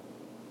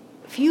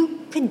 if you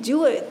could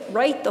do it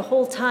right the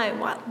whole time,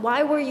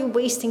 why were you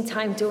wasting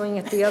time doing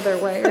it the other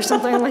way, or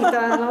something like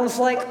that? And I was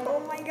like, oh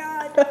my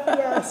God,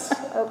 yes,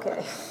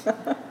 okay.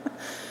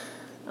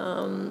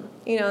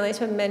 They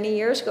spent many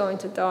years going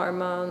to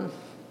Dharma,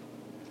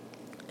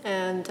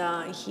 and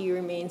he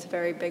remains a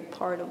very big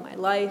part of my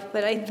life.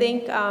 But I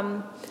think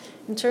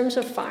in terms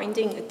of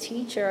finding a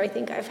teacher, I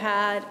think I've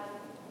had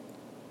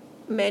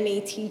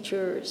many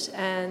teachers,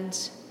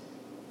 and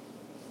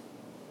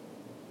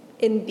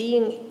in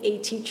being a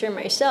teacher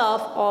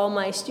myself, all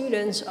my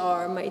students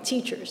are my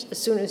teachers. As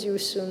soon as you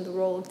assume the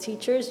role of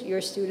teachers, your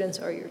students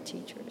are your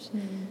teachers.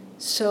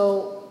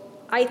 So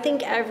I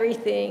think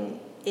everything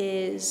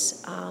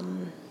is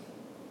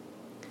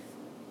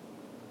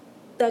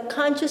that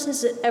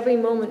consciousness at every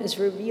moment is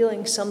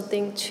revealing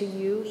something to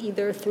you,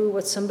 either through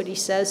what somebody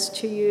says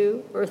to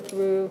you or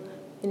through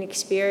an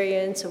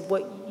experience of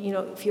what,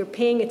 if you're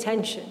paying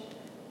attention.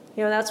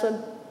 That's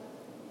what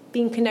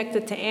being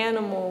connected to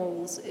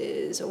animals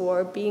is,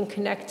 or being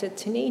connected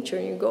to nature.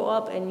 And you go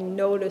up and you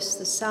notice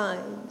the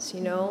signs,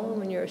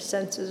 when your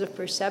senses of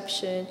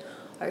perception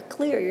are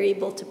clear, you're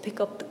able to pick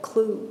up the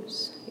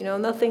clues.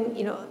 Nothing,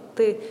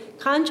 the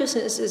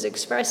consciousness is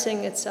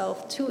expressing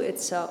itself to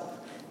itself.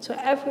 So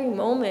every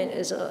moment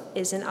is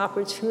an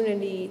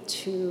opportunity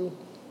to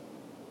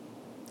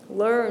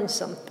learn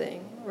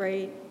something,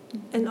 right?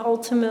 And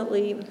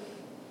ultimately,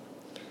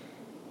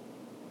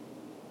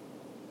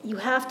 you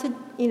have to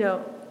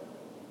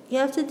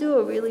do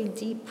a really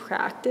deep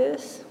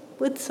practice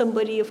with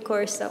somebody, of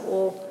course, that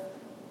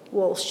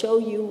will show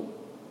you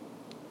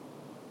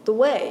the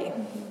way.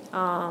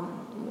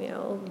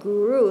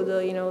 Guru,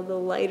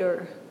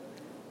 the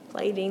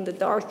lighting the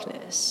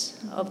darkness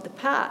of the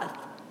path.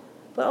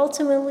 But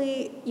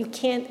ultimately, you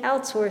can't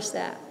outsource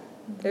that.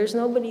 There's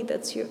nobody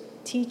that's your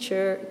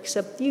teacher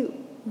except you.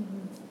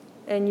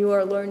 And you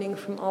are learning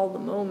from all the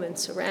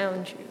moments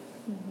around you.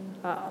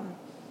 And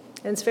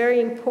it's very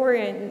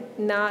important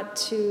not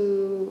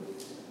to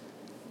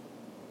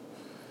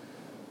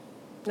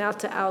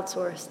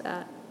outsource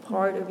that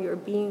part of your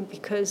being,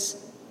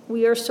 because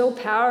we are so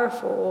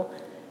powerful,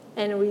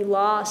 and we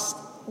lost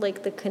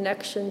the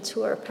connection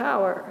to our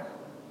power.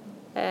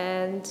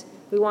 And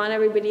we want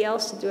everybody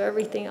else to do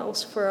everything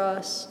else for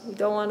us. We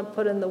don't want to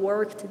put in the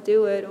work to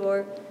do it,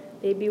 or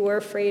maybe we're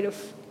afraid of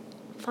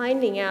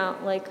finding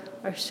out like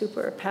our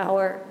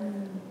superpower.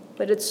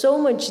 But it's so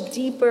much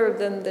deeper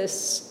than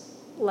this,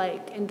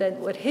 like, and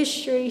then what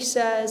history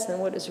says and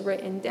what is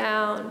written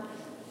down.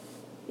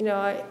 You know,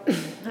 I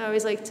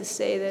always like to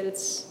say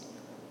that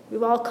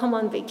we've all come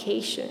on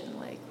vacation.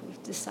 Like,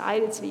 we've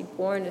decided to be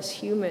born as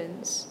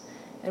humans,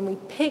 and we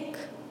pick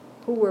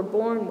who we're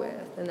born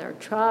with and our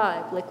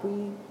tribe. Like,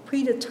 we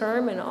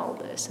predetermine all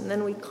this, and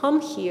then we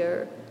come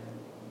here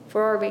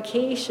for our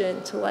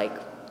vacation to, like,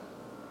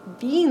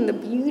 be in the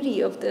beauty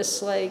of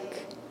this,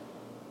 like,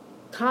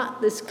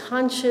 this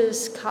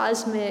conscious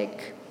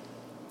cosmic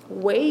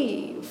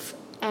wave.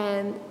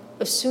 And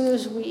as soon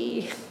as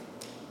we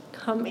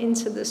come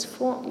into this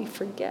form, we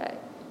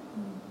forget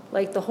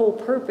like the whole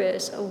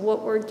purpose of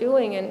what we're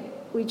doing, and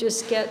we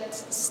just get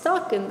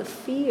stuck in the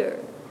fear.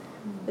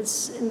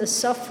 It's in the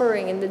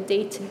suffering, in the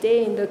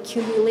day-to-day, in the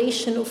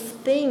accumulation of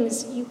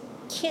things. You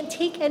can't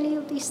take any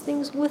of these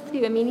things with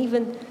you. I mean,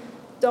 even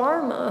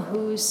Dharma,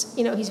 who's,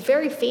 you know, he's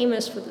very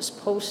famous for this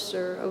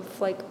poster of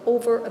like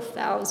over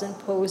 1,000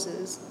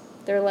 poses.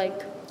 They're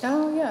like,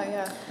 oh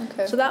yeah,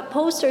 okay. So that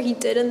poster he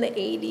did in the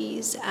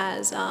 80s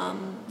as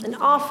an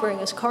offering,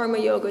 as karma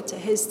yoga to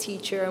his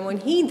teacher. And when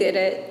he did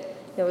it,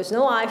 there was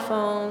no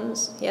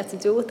iPhones. He had to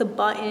do it with a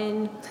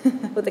button,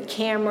 with a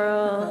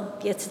camera.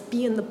 He had to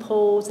be in the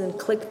pose and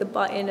click the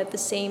button at the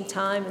same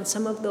time. And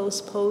some of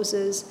those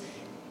poses,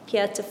 he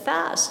had to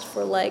fast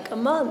for like a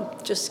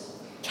month, just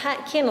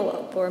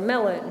cantaloupe or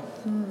melon,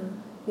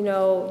 you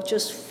know,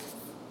 just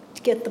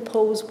to get the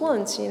pose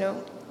once, you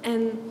know.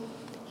 And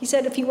he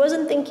said if he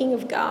wasn't thinking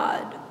of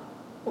God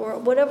or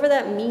whatever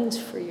that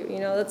means for you, you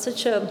know, that's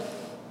such a,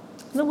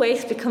 in a way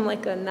it's become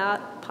like a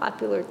not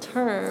popular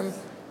term,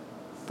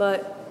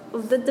 but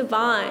of the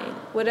divine,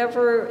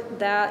 whatever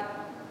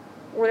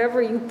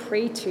you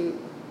pray to,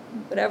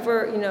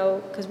 whatever, you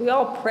know, because we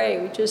all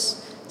pray, we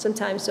just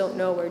sometimes don't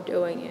know we're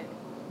doing it.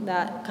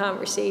 That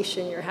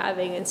conversation you're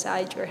having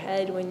inside your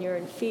head when you're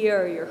in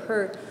fear or you're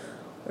hurt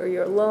or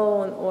you're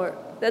alone, or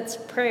that's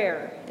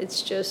prayer.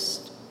 It's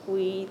just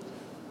we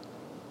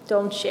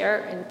don't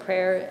share in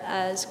prayer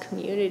as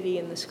community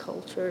in this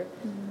culture.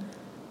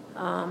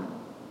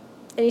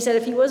 And he said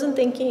if he wasn't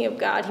thinking of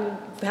God, he would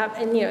have,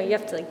 and you know, you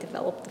have to like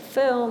develop the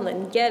film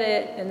and get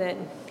it, and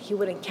then he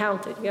wouldn't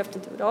count it. You have to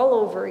do it all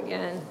over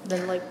again.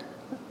 Then like,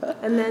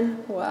 and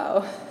then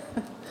wow.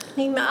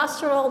 He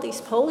mastered all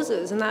these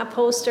poses, and that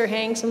poster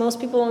hangs, and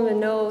most people don't even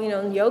know, you know,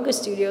 in yoga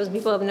studios,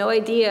 people have no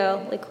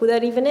idea, like, who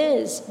that even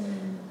is,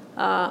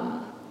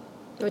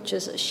 which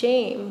is a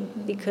shame,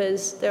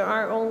 because there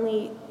are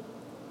only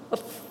a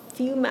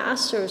few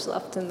masters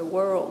left in the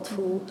world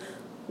who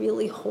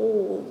really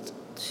hold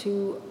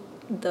to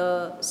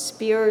the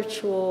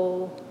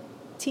spiritual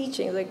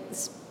teachings. Like,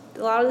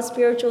 a lot of the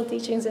spiritual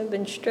teachings have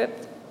been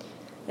stripped.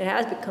 It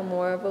has become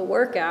more of a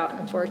workout,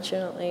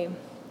 unfortunately.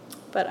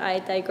 But I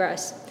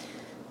digress.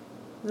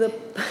 The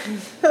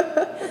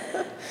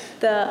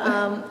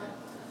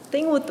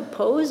thing with the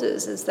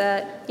poses is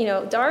that, you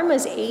know,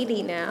 Dharma's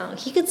 80 now.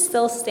 He could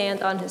still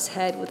stand on his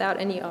head without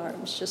any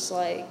arms, just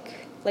like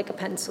a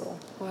pencil.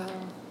 Wow.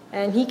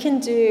 And he can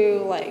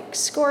do like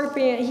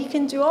scorpion. He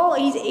can do all.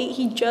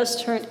 He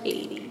just turned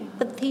 80.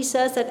 But he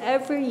says that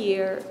every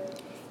year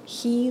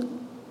he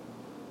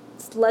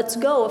lets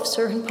go of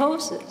certain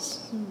poses.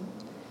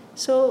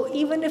 So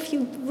even if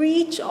you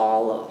reach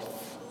all of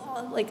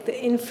like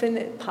the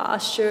infinite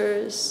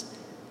postures,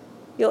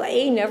 you'll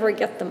never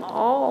get them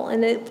all,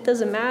 and it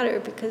doesn't matter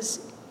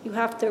because you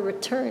have to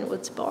return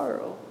what's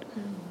borrowed.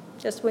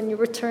 Just when you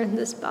return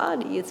this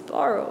body, it's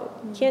borrowed.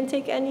 You can't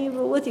take any of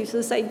it with you. So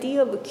this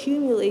idea of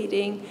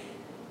accumulating,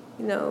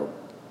 you know,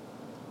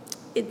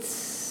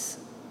 it's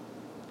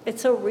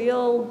a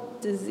real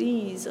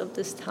disease of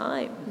this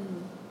time.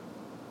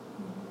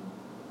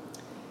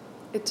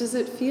 Does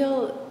it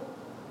feel,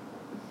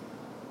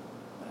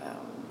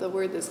 the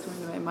word that's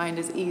coming to my mind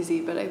is easy,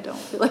 but I don't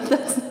feel like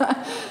that's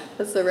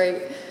the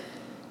right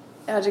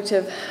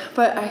adjective.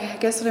 But I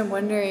guess what I'm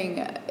wondering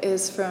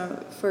is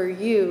for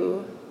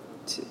you,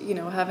 you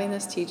know, having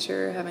this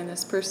teacher, having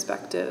this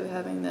perspective,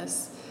 having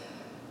this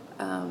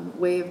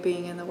way of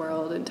being in the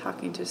world and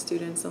talking to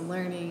students and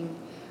learning,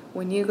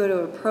 when you go to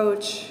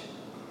approach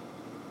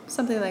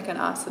something like an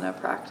asana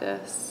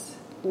practice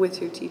with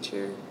your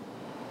teacher,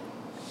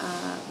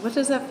 what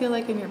does that feel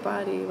like in your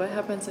body? What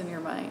happens in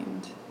your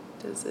mind?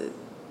 Does it,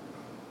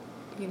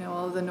 you know,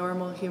 all the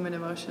normal human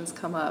emotions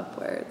come up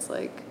where it's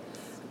like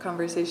a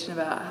conversation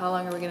about how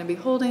long are we going to be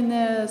holding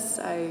this?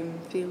 I'm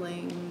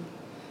feeling,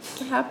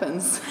 what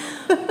happens?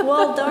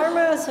 Well,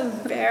 Dharma is a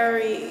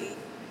very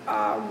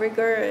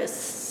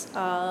rigorous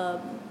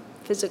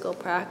physical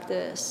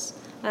practice.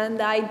 And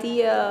the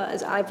idea,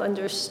 as I've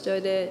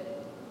understood it,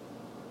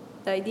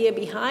 the idea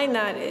behind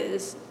that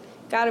is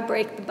got to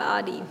break the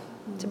body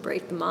to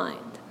break the mind.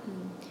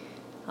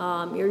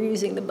 You're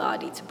using the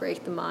body to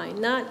break the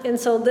mind. And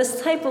so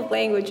this type of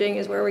languaging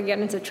is where we get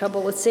into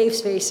trouble with safe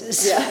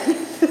spaces.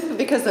 Yeah,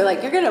 because they're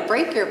like, you're gonna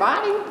break your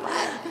body.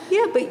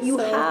 Yeah, but you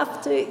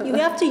have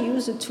to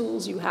use the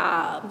tools you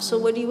have. So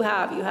what do you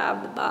have? You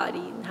have the body,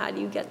 and how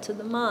do you get to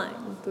the mind?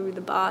 Through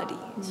the body.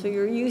 So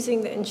you're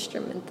using the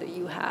instrument that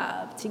you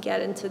have to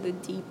get into the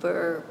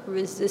deeper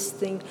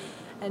resisting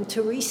and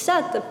to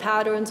reset the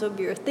patterns of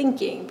your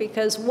thinking,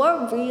 because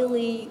what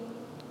really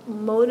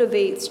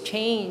motivates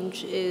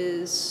change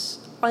is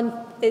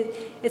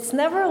it's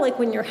never like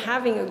when you're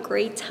having a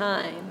great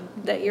time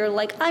that you're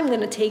like, I'm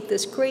going to take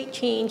this great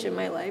change in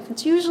my life.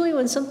 It's usually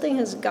when something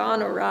has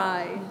gone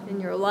awry in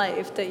your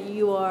life that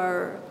you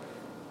are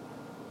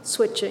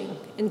switching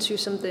into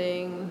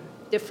something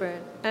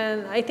different.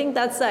 And I think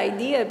that's the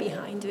idea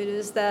behind it,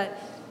 is that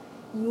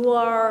you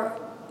are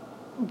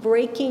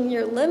breaking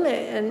your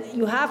limit, and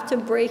you have to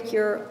break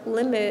your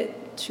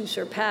limit to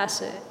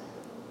surpass it,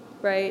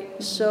 right?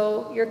 Mm-hmm.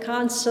 So you're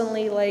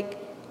constantly like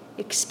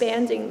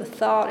expanding the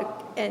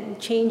thought and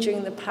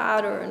changing the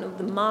pattern of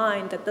the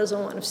mind that doesn't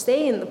want to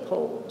stay in the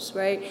pose,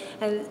 right?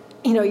 And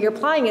you're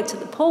applying it to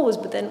the pose,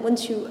 but then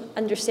once you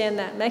understand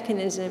that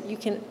mechanism, you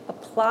can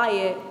apply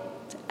it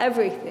to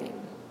everything.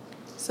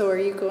 So are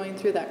you going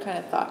through that kind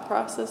of thought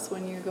process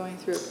when you're going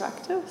through a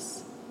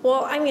practice?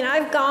 Well, I mean,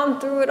 I've gone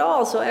through it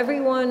all. So every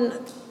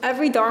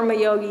Dharma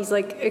yogi is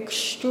like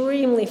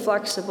extremely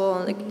flexible,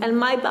 and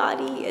my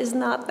body is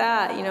not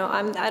that.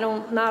 I'm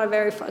not a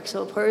very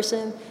flexible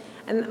person,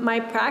 and my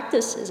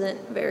practice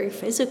isn't very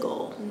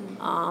physical.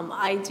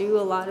 I do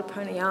a lot of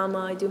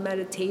pranayama, I do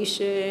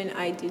meditation,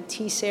 I do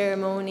tea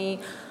ceremony.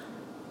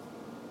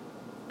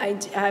 I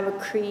have a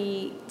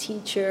Cree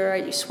teacher,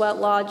 I do sweat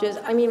lodges.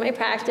 I mean, my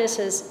practice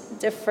has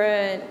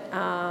different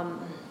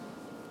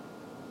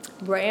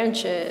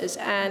branches,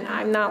 and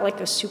I'm not like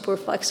a super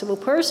flexible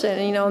person.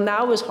 And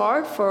that was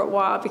hard for a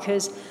while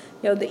because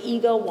the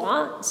ego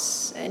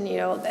wants, and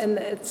and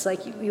it's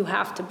like you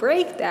have to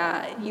break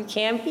that. You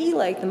can't be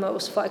like the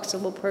most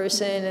flexible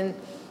person, and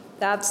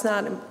that's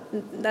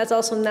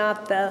also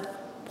not the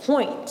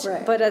point.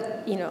 Right.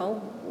 But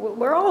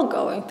we're all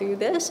going through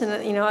this, and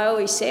I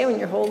always say, when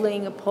you're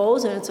holding a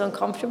pose and it's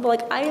uncomfortable,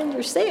 like, I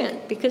understand,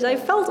 because I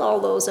felt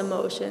all those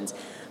emotions.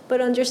 But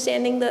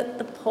understanding that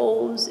the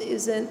pose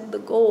isn't the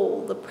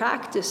goal, the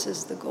practice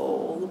is the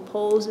goal, the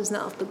pose is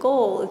not the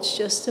goal, it's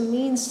just a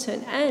means to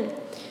an end.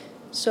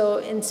 So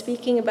in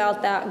speaking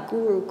about that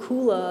guru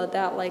kula,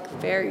 that like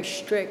very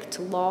strict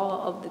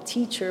law of the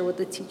teacher, what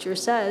the teacher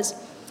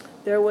says,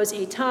 there was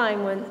a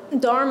time when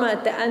Dharma,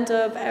 at the end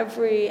of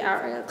every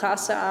hour,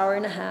 class, an hour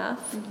and a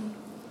half,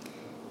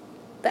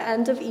 the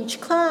end of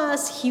each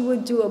class, he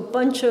would do a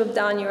bunch of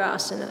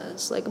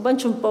dhanurasanas, like a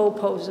bunch of bow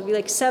poses. It would be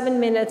like 7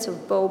 minutes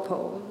of bow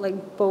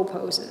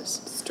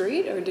poses.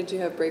 Straight, or did you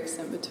have breaks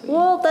in between?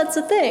 Well, that's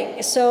the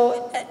thing.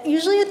 So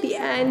usually at the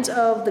end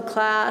of the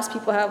class,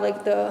 people have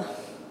like the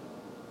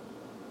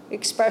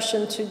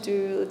expression to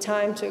do, the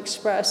time to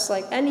express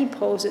like any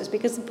poses,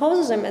 because the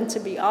poses are meant to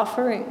be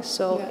offerings.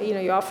 So,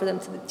 you offer them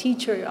to the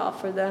teacher, you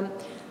offer them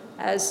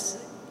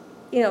as,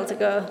 it's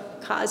like a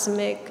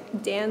cosmic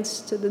dance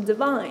to the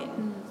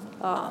divine.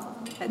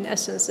 In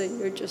essence, that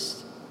you're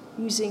just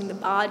using the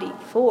body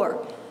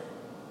for.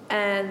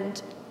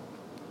 And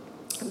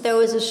there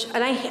was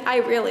and I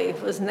really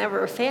was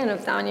never a fan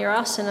of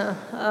dhanurasana.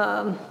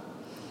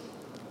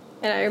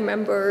 And I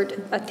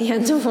remembered at the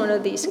end of one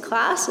of these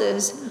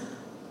classes,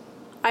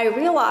 I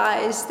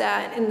realized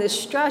that in this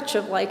stretch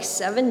of like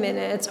 7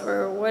 minutes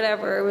or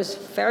whatever, it was a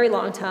very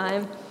long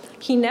time,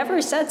 he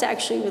never said to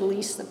actually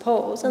release the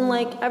pose. And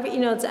like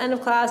it's the end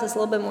of class, it's a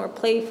little bit more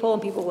playful,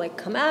 and people like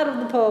come out of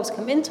the pose,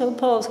 come into a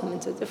pose, come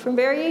into a different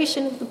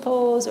variation of the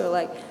pose, or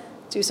like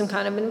do some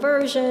kind of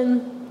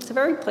inversion. It's a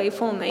very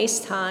playful, nice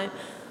time.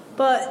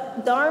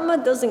 But Dharma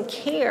doesn't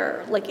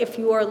care, like, if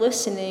you are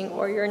listening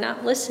or you're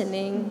not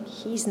listening,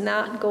 he's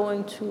not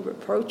going to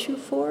reproach you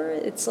for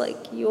it. It's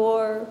like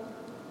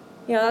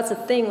that's the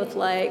thing with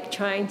like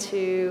trying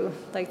to,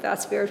 like,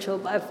 that spiritual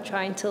life,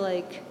 trying to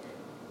like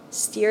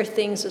steer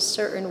things a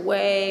certain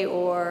way,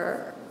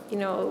 or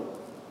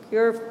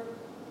you're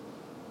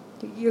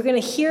going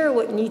to hear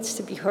what needs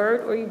to be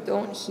heard, or you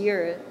don't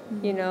hear it,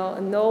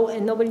 and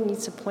nobody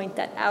needs to point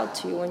that out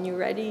to you. When you're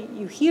ready,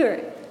 you hear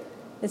it.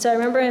 And so I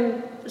remember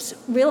him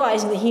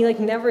realizing that he like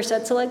never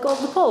said to let go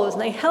of the pose,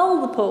 and I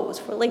held the pose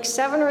for like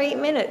 7 or 8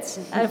 minutes.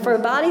 And for a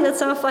body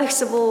that's not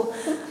flexible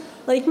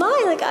like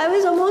mine, like, I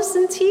was almost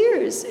in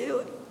tears.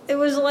 It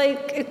was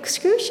like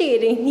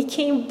excruciating. He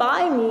came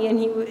by me, and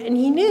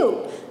he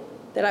knew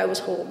that I was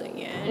holding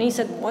it, and he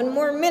said, 1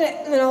 more minute,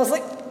 and I was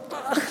like,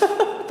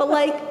 ugh. But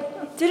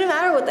like, didn't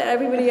matter what that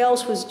everybody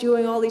else was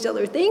doing all these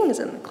other things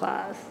in the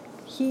class.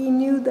 He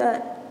knew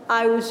that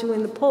I was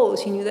doing the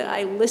pose. He knew that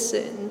I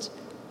listened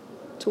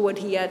to what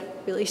he had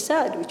really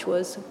said, which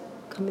was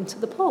come into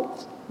the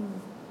pose.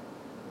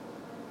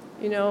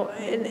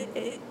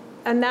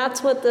 And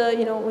that's what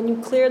when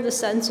you clear the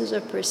senses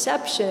of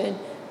perception,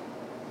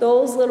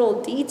 those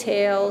little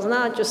details,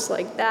 not just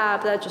like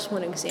that, but that's just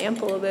one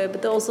example of it,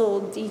 but those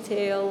little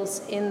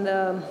details in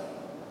the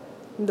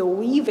the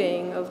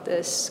weaving of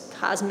this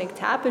cosmic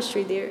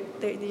tapestry,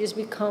 they just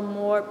become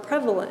more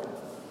prevalent.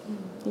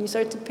 And you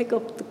start to pick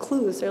up the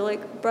clues. They're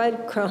like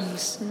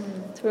breadcrumbs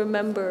to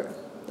remember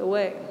the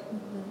way.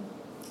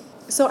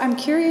 So I'm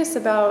curious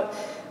about,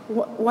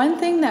 one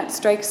thing that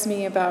strikes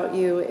me about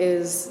you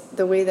is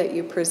the way that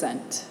you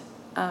present.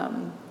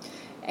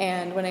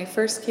 And when I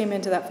first came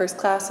into that first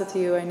class with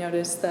you, I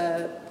noticed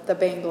the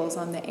bangles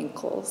on the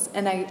ankles.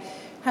 And I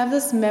have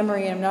this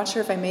memory, I'm not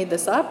sure if I made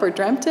this up or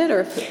dreamt it or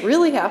if it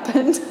really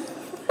happened,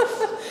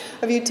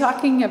 of you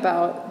talking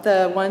about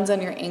the ones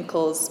on your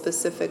ankles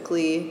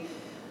specifically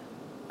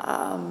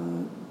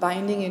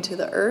binding you to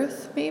the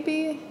earth,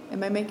 maybe?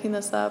 Am I making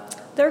this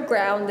up? They're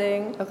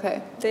grounding.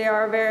 Okay. They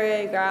are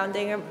very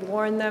grounding. I've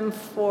worn them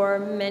for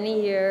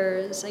many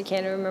years. I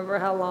can't remember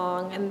how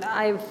long. And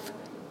I've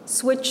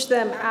switched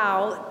them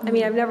out. I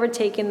mean, I've never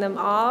taken them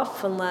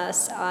off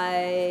unless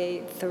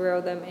I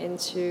throw them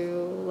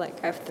into,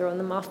 like, I've thrown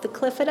them off the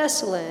cliff at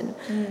Esalen.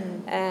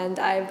 And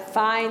I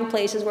find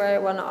places where I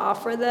want to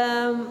offer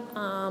them.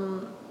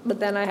 But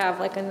then I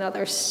have like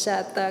another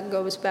set that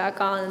goes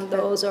back on, and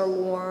those are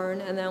worn.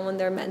 And then when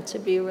they're meant to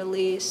be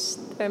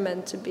released, they're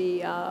meant to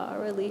be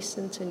released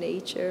into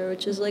nature,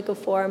 which is like a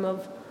form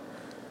of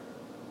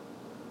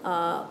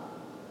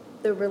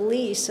the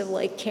release of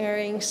like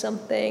carrying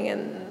something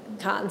and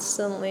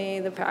constantly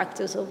the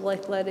practice of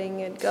like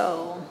letting it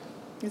go.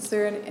 Is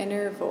there an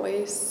inner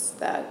voice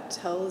that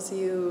tells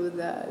you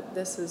that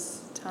this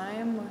is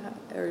time,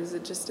 or is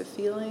it just a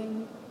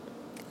feeling?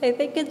 I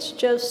think it's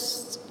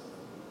just,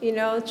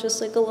 it's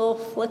just like a little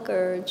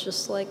flicker,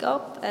 just like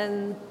up,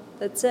 and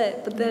that's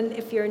it. But then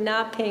if you're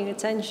not paying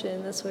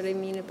attention, that's what I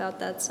mean about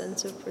that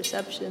sense of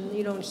perception.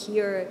 You don't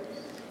hear it,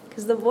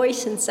 because the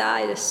voice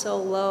inside is so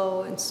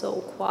low and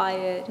so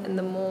quiet, and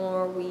the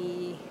more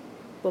we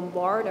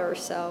bombard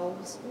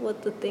ourselves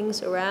with the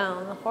things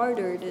around, the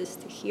harder it is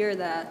to hear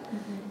that.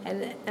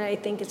 And I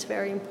think it's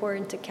very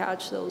important to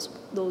catch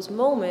those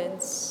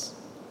moments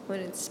when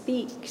it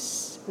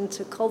speaks and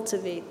to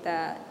cultivate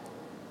that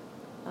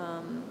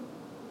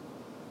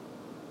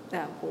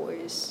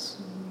voice.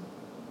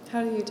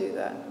 How do you do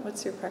that?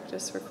 What's your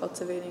practice for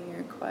cultivating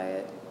your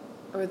quiet,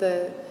 or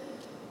the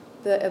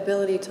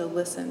ability to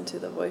listen to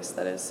the voice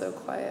that is so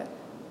quiet?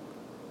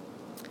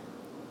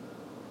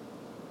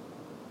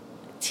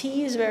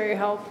 Tea is very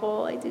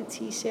helpful. I do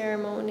tea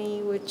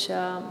ceremony, which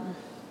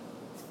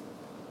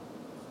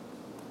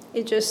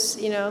it just,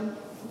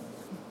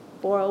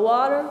 boil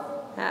water,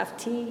 have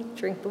tea,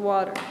 drink the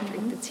water,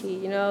 drink the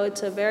tea.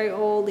 It's a very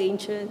old,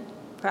 ancient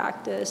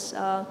practice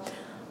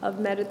of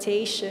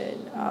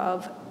meditation,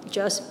 of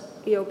just,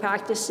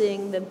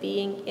 practicing the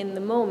being in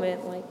the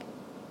moment,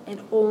 and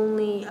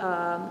only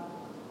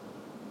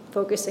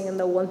focusing on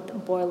the one,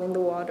 boiling the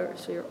water.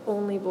 So you're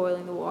only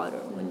boiling the water.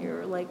 When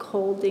you're like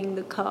holding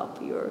the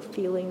cup, you're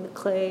feeling the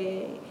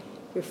clay,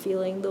 you're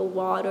feeling the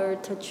water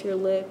touch your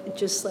lip,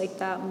 just like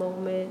that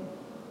moment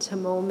to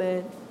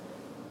moment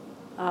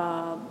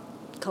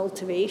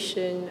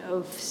cultivation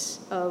of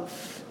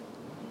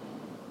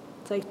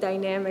it's like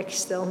dynamic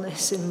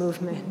stillness and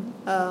movement.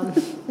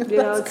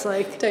 It's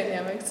like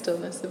dynamic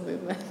stillness and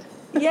movement.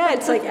 Yeah,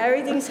 it's like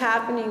everything's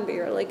happening, but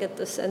you're like at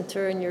the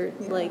center, and you're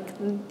like,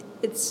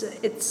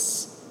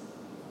 it's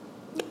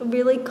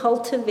really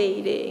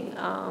cultivating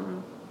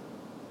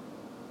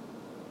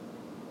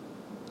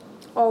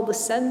all the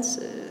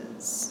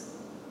senses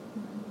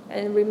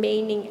and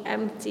remaining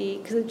empty,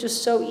 because it's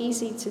just so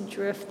easy to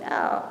drift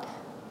out,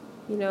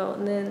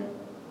 and then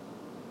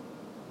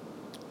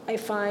I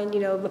find,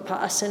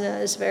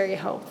 Vipassana is very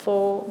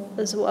helpful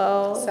as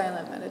well.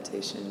 Silent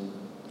meditation.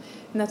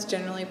 And that's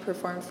generally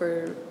performed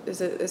for, is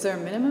there a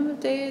minimum of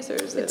days, or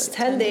is it? It's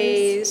 10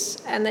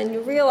 days, and then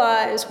you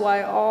realize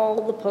why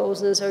all the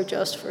poses are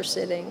just for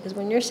sitting. Because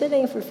when you're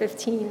sitting for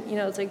 15,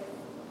 it's like,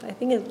 I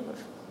think it's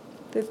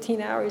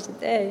 15 hours a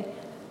day,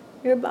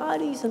 your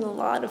body's in a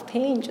lot of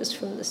pain just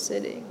from the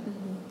sitting.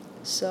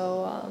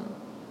 So,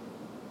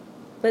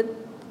 but,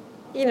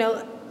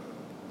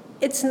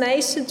 it's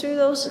nice to do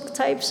those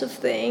types of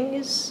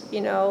things.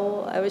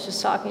 I was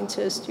just talking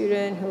to a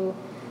student who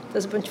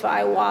does a bunch of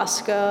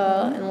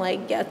ayahuasca and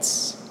like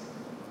gets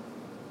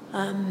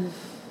a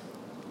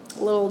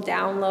little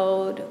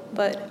download.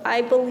 But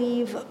I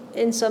believe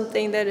in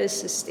something that is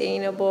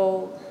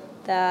sustainable,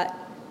 that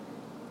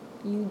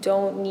you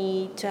don't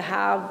need to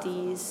have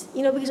these,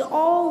 because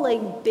all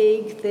like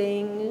big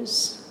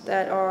things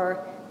that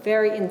are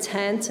very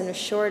intense in a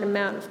short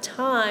amount of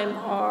time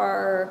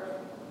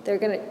they're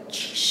going to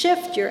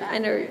shift your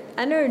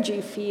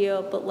energy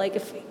field, but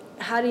like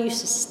how do you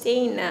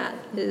sustain that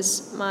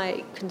is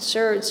my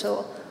concern.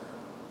 So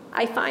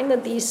I find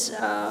that these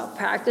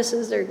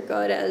practices are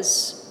good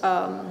as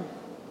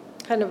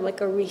kind of like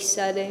a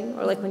resetting,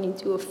 or like when you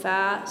do a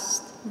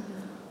fast.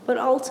 But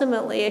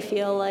ultimately, I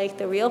feel like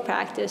the real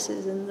practice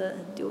is in the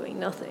doing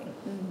nothing.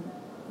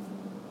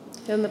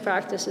 And the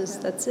practice is,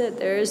 that's it.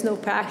 There is no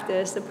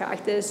practice. The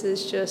practice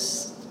is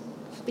just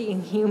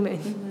being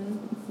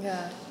human.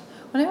 Yeah.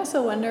 And I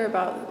also wonder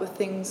about with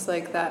things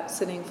like that,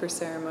 sitting for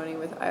ceremony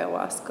with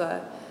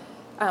ayahuasca,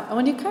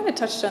 When you kind of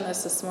touched on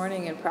this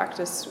morning in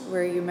practice,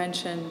 where you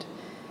mentioned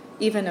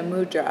even a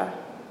mudra,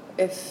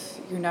 if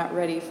you're not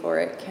ready for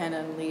it, can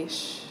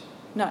unleash,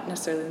 not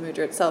necessarily the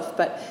mudra itself,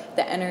 but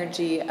the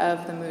energy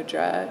of the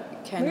mudra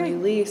can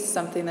release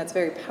something that's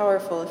very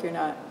powerful if you're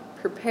not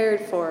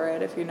prepared for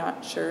it, if you're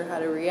not sure how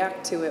to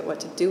react to it, what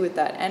to do with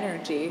that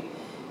energy.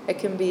 It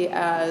can be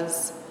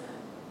as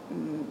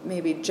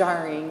maybe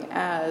jarring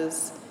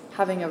as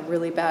having a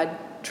really bad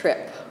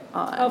trip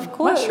on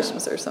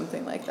mushrooms or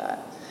something like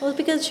that. Well,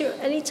 because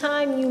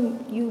anytime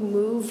you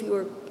move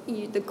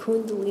the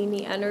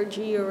Kundalini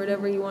energy, or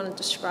whatever you want to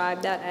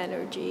describe that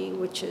energy,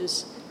 which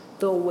is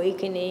the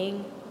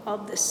awakening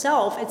of the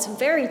self, it's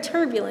very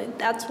turbulent.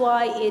 That's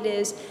why it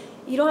is,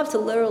 you don't have to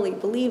literally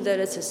believe that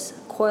it's a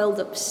coiled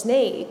up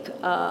snake,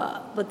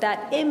 but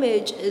that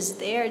image is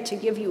there to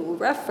give you a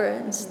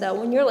reference that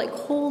when you're like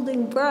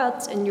holding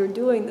breaths and you're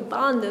doing the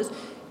bandhas,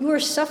 you are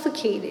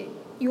suffocating.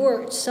 You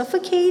are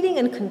suffocating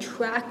and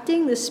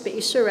contracting the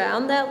space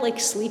around that, like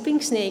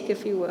sleeping snake,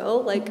 if you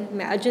will. Like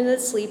imagine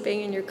it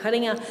sleeping and you're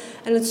cutting out,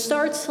 and it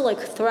starts to like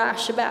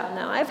thrash about.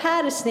 Now, I've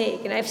had a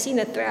snake and I've seen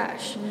it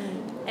thrash,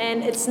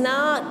 and it's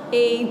not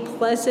a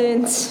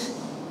pleasant.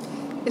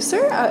 Is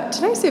there?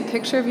 Did I see a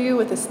picture of you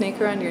with a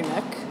snake around your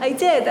neck? I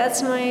did.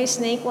 That's my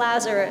snake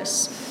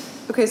Lazarus.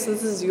 Okay, so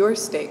this is your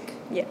snake.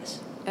 Yes.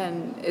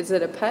 And is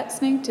it a pet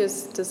snake?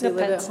 Does he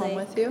live at home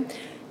with you?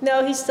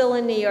 No, he's still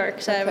in New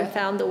York, so I haven't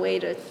found a way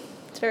to.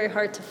 It's very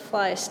hard to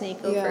fly a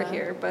snake over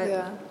here,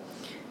 but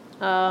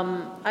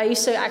I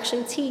used to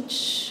actually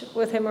teach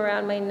with him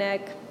around my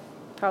neck.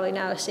 Probably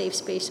not a safe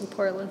space in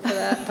Portland for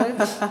that,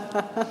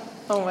 but.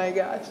 Oh my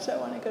gosh, I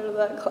want to go to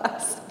that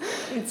class.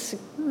 It's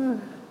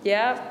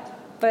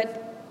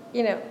but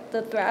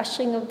the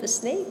thrashing of the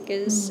snake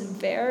is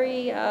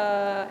very.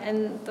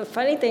 And the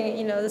funny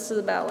thing, this is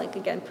about like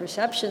again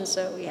perception.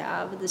 So we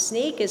have the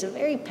snake is a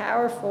very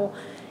powerful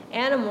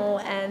animal,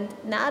 and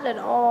not at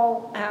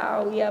all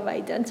how we have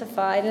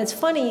identified. And it's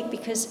funny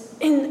because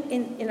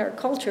in our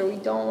culture,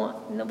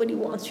 nobody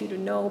wants you to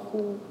know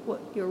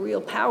what your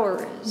real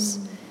power is.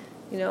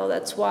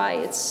 That's why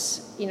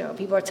it's,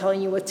 people are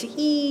telling you what to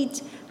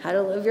eat, how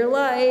to live your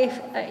life,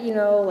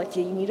 like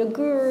you need a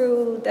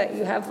guru, that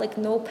you have like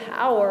no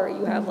power,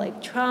 you have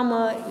like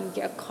trauma, you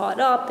get caught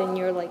up and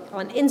you're like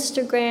on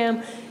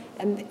Instagram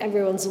and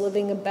everyone's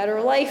living a better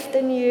life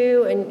than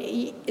you, and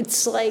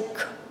it's like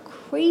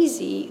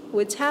crazy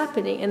what's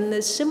happening. And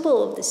the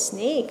symbol of the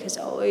snake has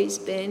always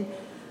been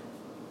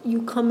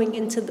you coming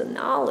into the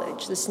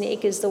knowledge. The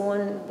snake is the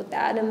one with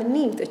Adam and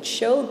Eve that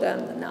showed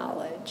them the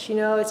knowledge.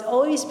 It's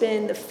always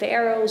been the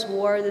pharaohs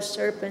wore the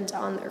serpent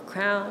on their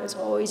crown. It's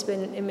always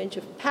been an image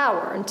of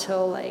power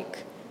until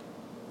like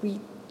we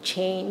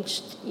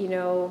changed,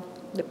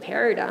 the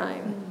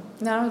paradigm.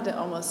 Now it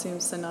almost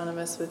seems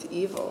synonymous with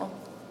evil.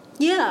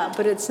 Yeah,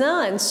 but it's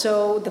not. And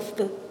so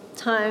the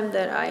time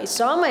that I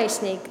saw my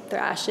snake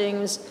thrashing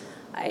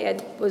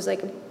was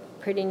like a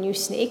pretty new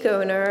snake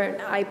owner,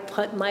 and I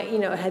put my,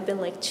 it had been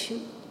like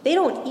they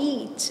don't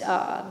eat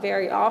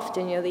very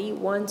often, they eat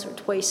once or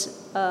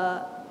twice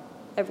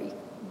every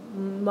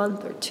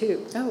month or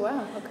two. Oh,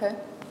 wow, okay.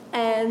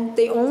 And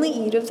they only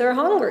eat if they're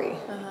hungry.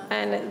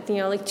 And,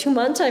 like 2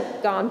 months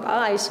have gone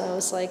by, so I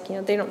was like,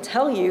 they don't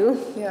tell you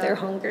if they're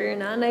hungry or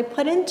not, and I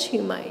put in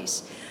 2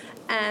 mice.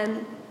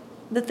 And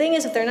the thing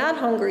is, if they're not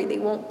hungry, they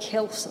won't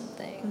kill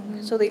something.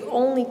 So they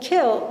only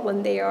kill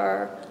when they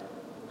are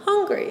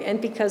hungry,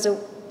 and because it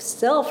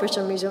still for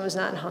some reason was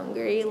not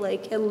hungry,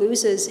 like it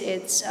loses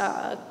its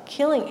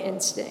killing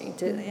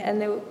instinct,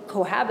 and it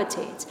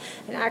cohabitates.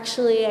 And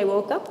actually I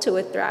woke up to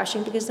it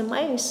thrashing because the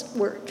mice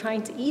were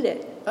trying to eat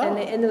it. And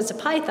there was a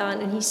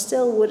python, and he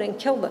still wouldn't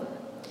kill them.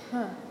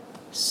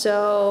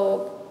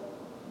 So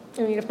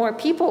if more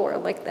people were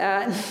like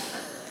that,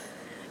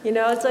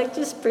 it's like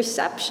just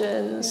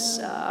perceptions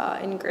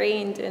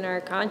ingrained in our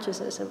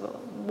consciousness of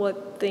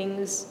what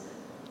things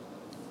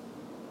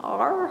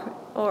are,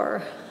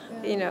 or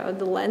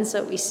the lens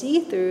that we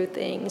see through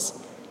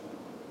things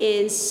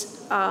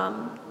is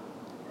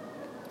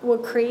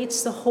what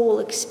creates the whole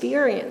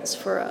experience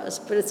for us.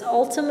 But it's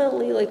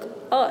ultimately like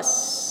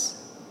us.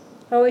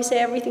 I always say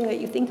everything that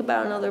you think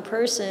about another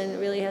person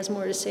really has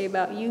more to say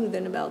about you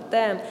than about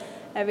them.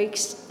 Every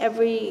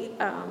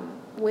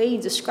way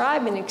you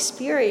describe an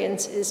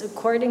experience is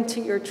according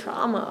to your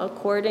trauma,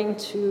 according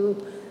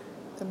to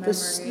the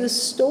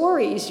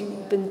stories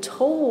you've been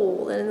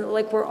told. And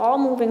like we're all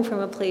moving from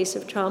a place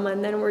of trauma,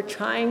 and then we're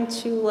trying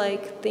to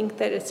like think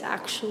that it's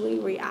actually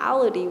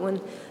reality when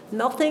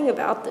nothing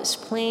about this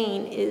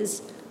plane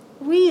is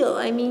real.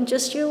 I mean,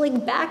 just your like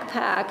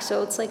backpack,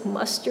 so it's like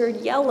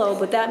mustard yellow,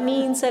 but that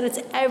means that it's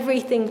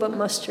everything but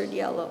mustard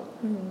yellow.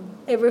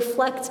 It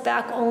reflects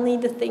back only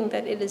the thing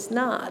that it is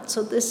not.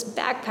 So this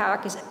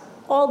backpack is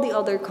all the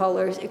other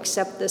colors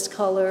except this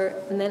color,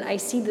 and then I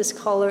see this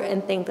color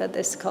and think that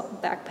this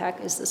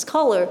backpack is this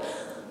color,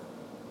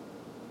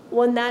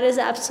 when that is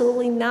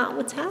absolutely not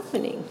what's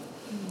happening.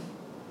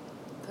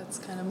 That's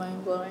kind of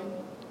mind-blowing.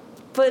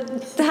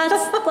 But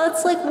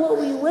that's like what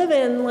we live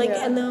in, like,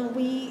 and then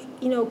we,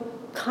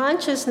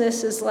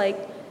 consciousness is like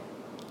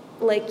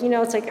like,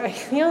 it's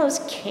like, those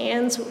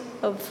cans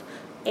of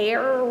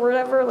air or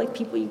whatever, like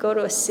people, you go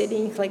to a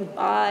city, like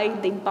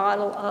they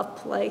bottle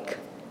up like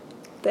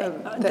the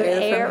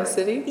air from the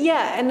city?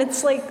 Yeah, and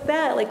it's like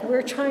that, like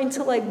we're trying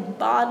to like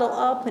bottle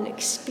up an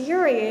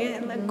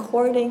experience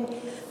according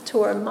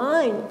to our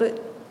mind,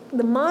 but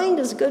the mind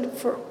is good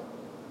for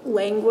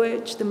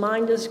language, the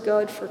mind is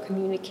good for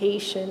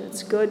communication,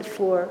 it's good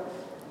for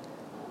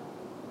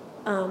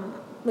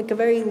like a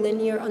very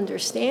linear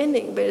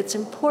understanding, but it's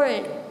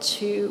important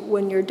to,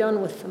 when you're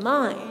done with the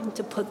mind,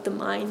 to put the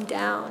mind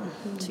down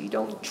so you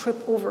don't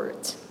trip over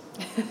it.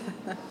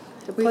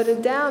 To put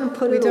it down and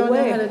put it away. We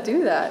don't know how to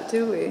do that,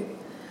 do we?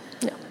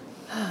 No.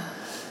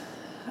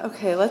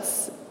 Okay,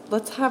 let's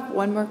have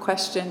one more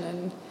question,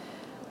 and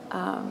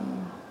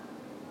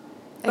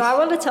well, I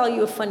want to tell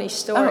you a funny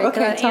story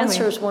that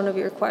answers one of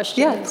your questions.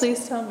 Yeah,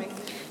 please tell me.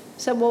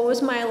 So, what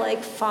was my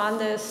like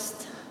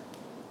fondest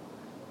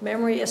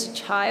memory as a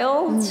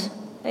child?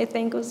 I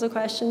think was the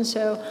question.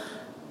 So,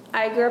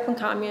 I grew up in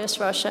communist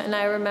Russia, and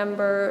I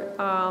remember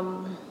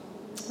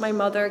my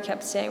mother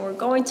kept saying, "We're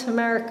going to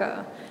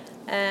America,"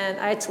 and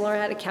I had to learn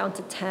how to count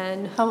to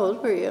 10. How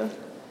old were you?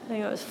 I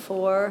think I was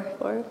 4.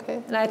 4,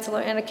 okay. And I had to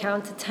learn how to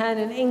count to 10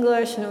 in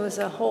English, and it was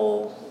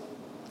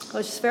I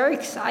was just very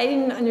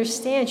excited to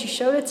understand. She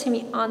showed it to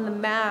me on the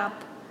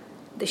map,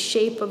 the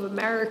shape of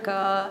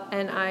America,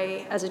 and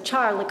I, as a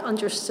child, like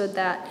understood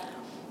that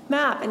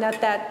map. And at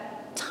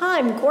that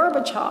time,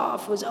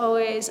 Gorbachev was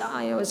always,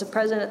 was the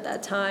president at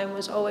that time,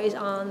 was always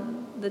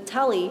on the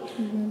telly.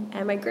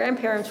 And my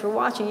grandparents were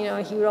watching,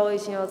 he would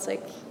always, it's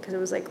like, because it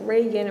was like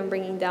Reagan and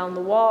bringing down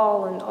the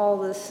wall and all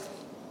this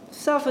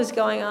stuff was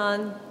going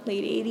on,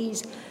 late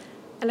 80s.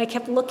 And I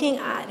kept looking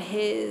at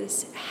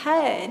his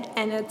head,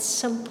 and at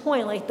some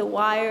point, like the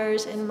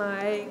wires in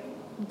my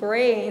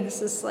brain,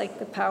 this is like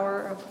the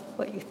power of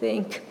what you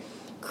think,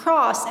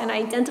 crossed, and I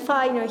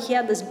identified, he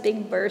had this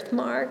big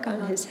birthmark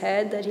on his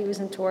head that he was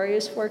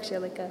notorious for, because he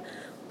had like a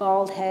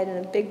bald head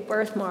and a big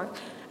birthmark.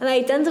 And I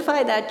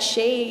identified that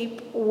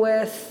shape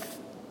with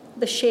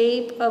the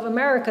shape of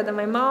America that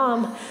my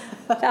mom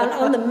found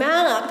on the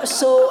map.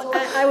 So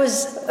I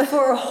was,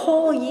 for a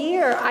whole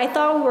year, I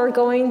thought we were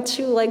going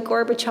to like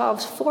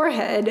Gorbachev's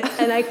forehead,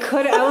 and I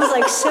was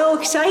like so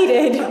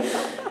excited.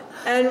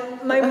 And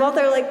my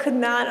mother like could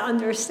not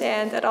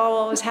understand at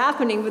all what was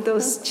happening, but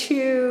those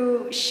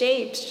two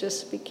shapes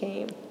just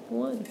became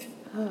one.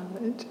 Oh,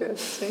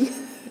 interesting.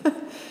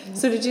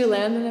 So did you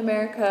land in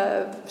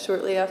America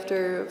shortly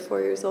after 4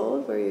 years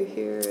old? Were you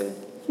here?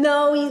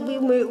 No,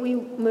 we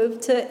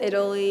moved to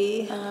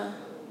Italy.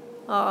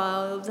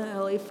 I lived in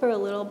Italy for a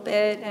little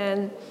bit,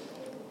 and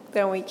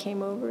then we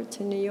came over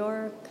to New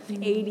York,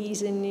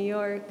 80s in New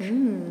York.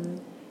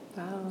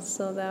 Wow.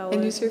 So that was...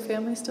 And is your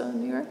family still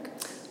in New York?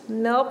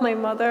 Nope, my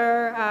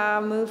mother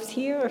moved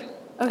here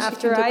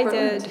after I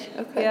did.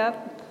 Okay.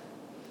 Yep.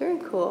 Very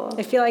cool.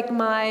 I feel like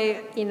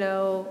my,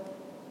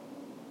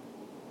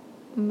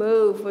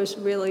 move was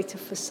really to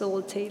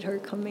facilitate her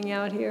coming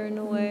out here in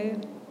a way.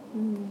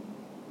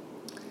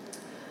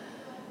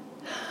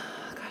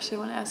 Gosh, I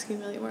want to ask you a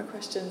million more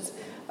questions.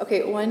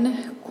 Okay,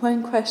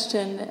 one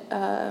question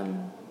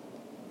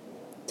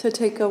to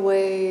take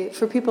away,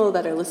 for people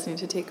that are listening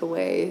to take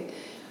away,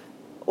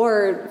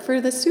 or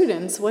for the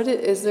students, what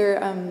is there,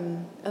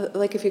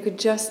 like if you could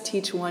just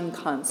teach one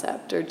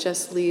concept or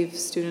just leave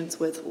students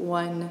with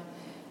one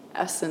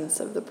essence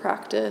of the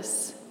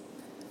practice?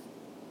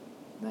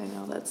 I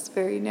know that's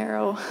very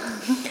narrow,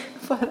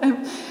 but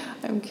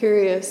I'm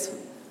curious.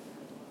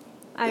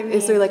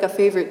 Is there like a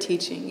favorite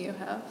teaching you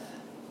have?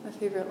 A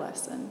favorite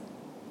lesson?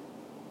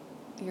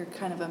 You're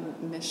kind of a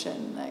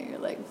mission that you're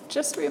like,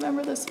 just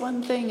remember this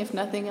one thing. If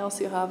nothing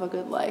else, you'll have a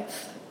good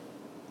life.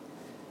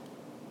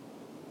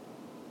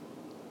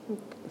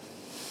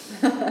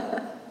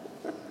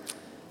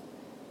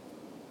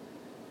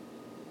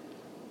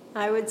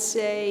 I would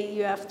say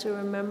you have to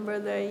remember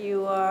that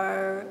you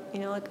are,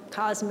 like a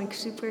cosmic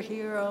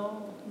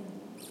superhero,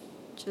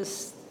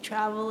 just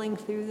traveling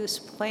through this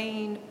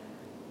plane.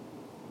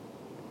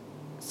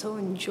 So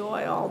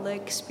enjoy all the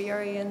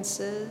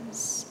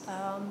experiences,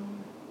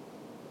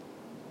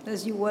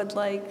 as you would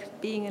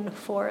like being in a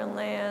foreign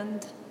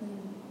land.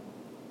 And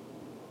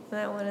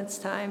then when it's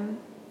time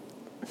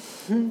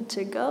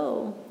to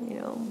go,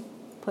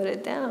 put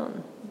it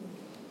down.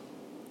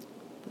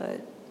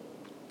 But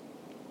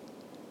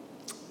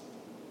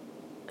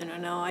I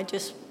don't know, I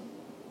just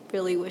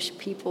really wish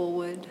people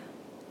would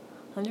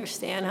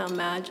understand how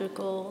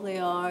magical they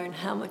are and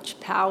how much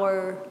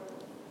power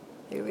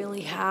they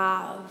really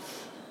have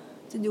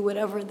to do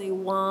whatever they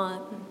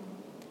want,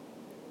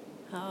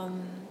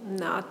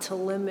 not to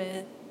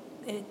limit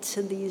it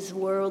to these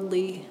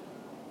worldly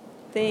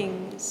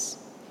things,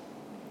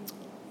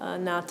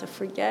 not to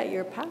forget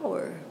your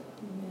power.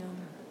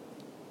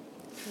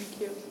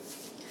 Thank you.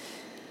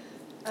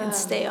 And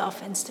stay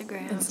off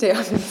Instagram.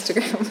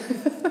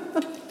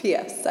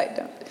 P.S. I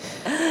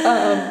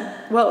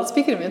don't. Well,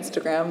 speaking of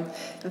Instagram,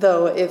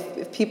 though,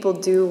 if people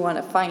do want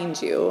to find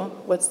you,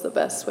 what's the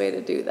best way to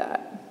do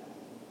that?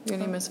 Your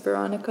name is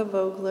Veronika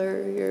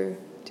Vogler.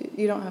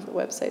 You don't have a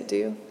website, do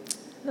you?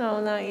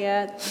 No, not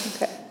yet.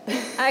 Okay.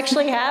 I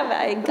actually have.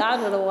 I got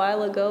it a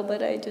while ago,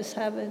 but I just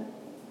haven't.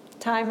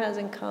 Time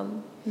hasn't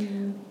come.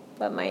 Mm-hmm.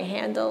 But my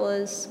handle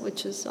is,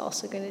 which is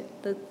also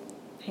the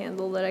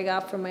handle that I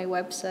got from my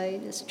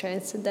website is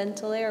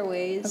Transcendental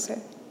Airways. Okay.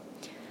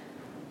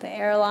 The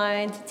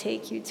airline to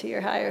take you to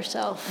your higher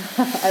self.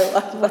 I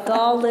love that. With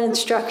all the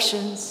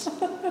instructions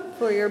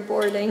for your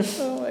boarding.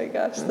 Oh my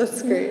gosh,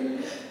 that's great.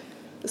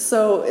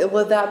 So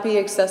will that be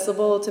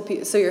accessible to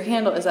people? So your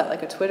handle, is that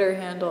like a Twitter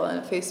handle and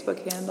a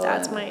Facebook handle?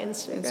 That's my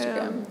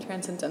Instagram.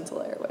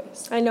 Transcendental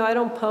Airways. I know I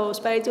don't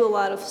post, but I do a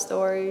lot of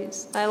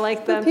stories. I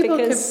like them people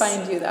because can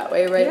find you that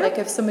way, right? Yeah. Like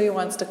if somebody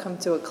wants to come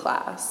to a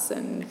class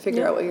and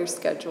figure out what your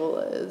schedule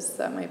is,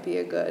 that might be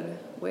a good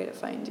way to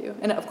find you.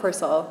 And of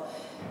course I'll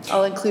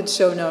include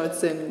show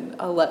notes and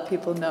I'll let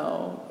people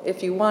know.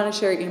 If you want to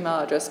share your email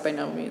address, by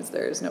no means,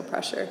 there is no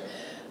pressure.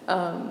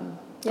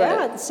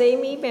 The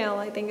same email.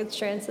 I think it's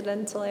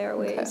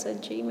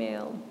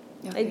transcendentalairways@gmail.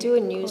 Okay, I do a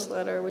cool.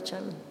 newsletter, which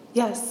I'm...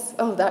 Yes.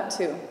 Oh, that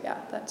too. Yeah,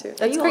 that too.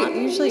 That's you great.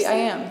 on Usually I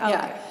newsletter? am. Oh,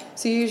 yeah. okay.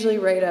 So you usually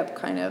write up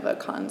kind of a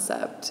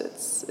concept.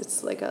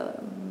 It's like a...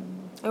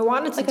 I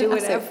wanted to like do an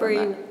it essay every...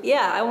 format.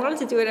 Yeah, I wanted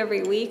to do it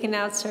every week, and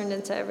now it's turned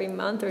into every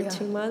month or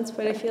 2 months.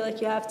 But I feel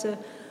like you have to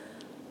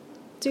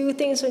do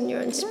things when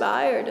you're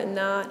inspired and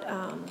not...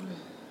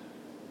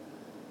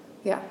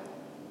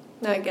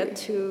 not get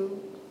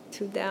too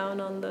down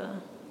on the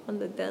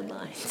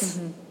deadlines.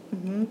 Mm-hmm.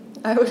 Mm-hmm.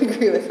 I would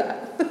agree with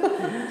that.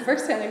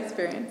 First-hand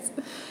experience.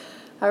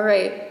 All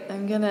right,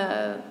 I'm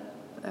gonna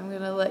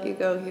let you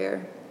go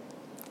here.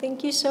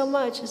 Thank you so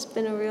much. It's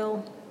been a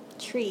real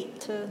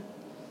treat to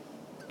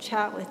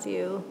chat with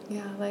you.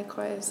 Yeah,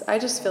 likewise. I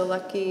just feel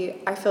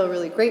lucky. I feel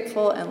really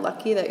grateful and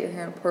lucky that you're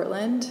here in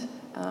Portland.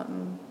 I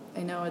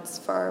know it's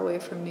far away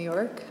from New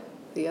York,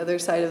 the other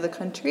side of the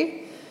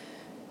country.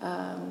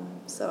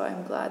 So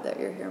I'm glad that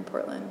you're here in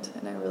Portland,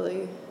 and I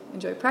really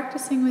enjoy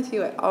practicing with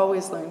you. I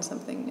always learn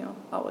something new,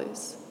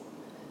 always.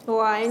 Well,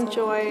 I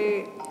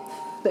enjoy...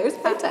 There's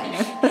my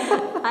timer.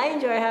 I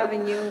enjoy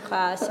having you in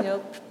class,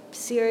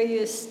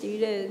 serious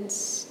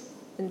students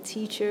and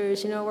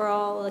teachers. We're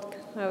all, like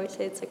I always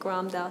say, it's like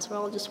Ram Dass. We're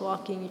all just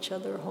walking each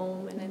other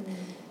home, and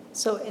it's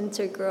so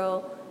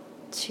integral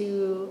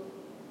to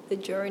the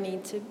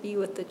journey to be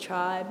with the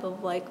tribe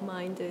of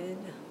like-minded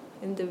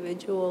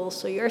individuals.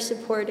 So you're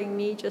supporting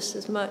me just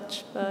as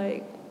much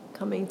by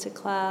coming to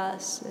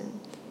class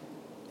and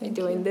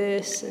doing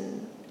this,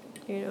 and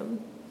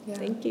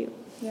thank you.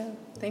 Yeah,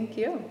 thank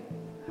you.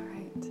 All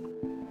right.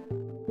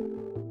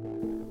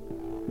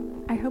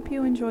 I hope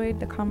you enjoyed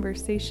the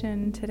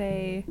conversation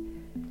today.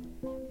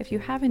 If you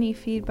have any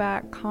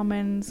feedback,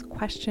 comments,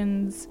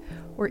 questions,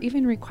 or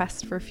even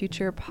requests for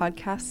future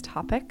podcast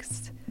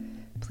topics,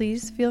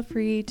 please feel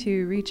free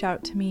to reach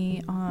out to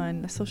me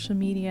on the social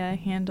media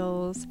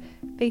handles: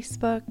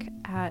 Facebook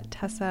at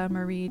Tessa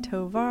Marie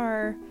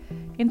Tovar,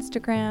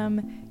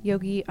 Instagram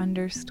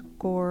yogi_Katniss,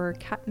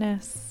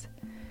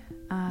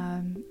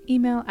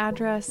 email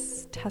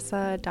address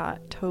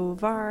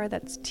tessa.tovar,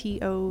 that's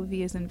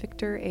TOV as in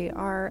Victor,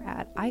 AR,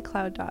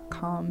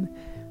 @iCloud.com.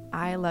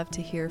 I love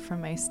to hear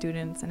from my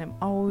students, and I'm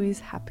always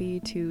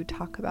happy to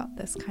talk about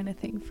this kind of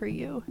thing for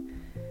you.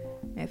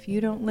 If you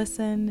don't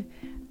listen,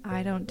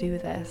 I don't do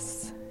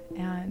this.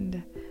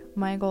 And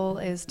my goal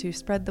is to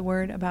spread the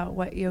word about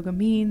what yoga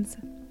means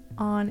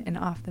on and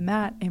off the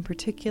mat, in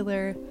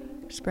particular,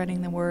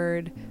 spreading the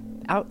word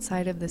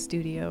outside of the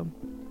studio.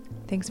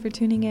 Thanks for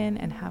tuning in,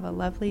 and have a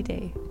lovely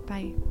day.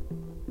 Bye.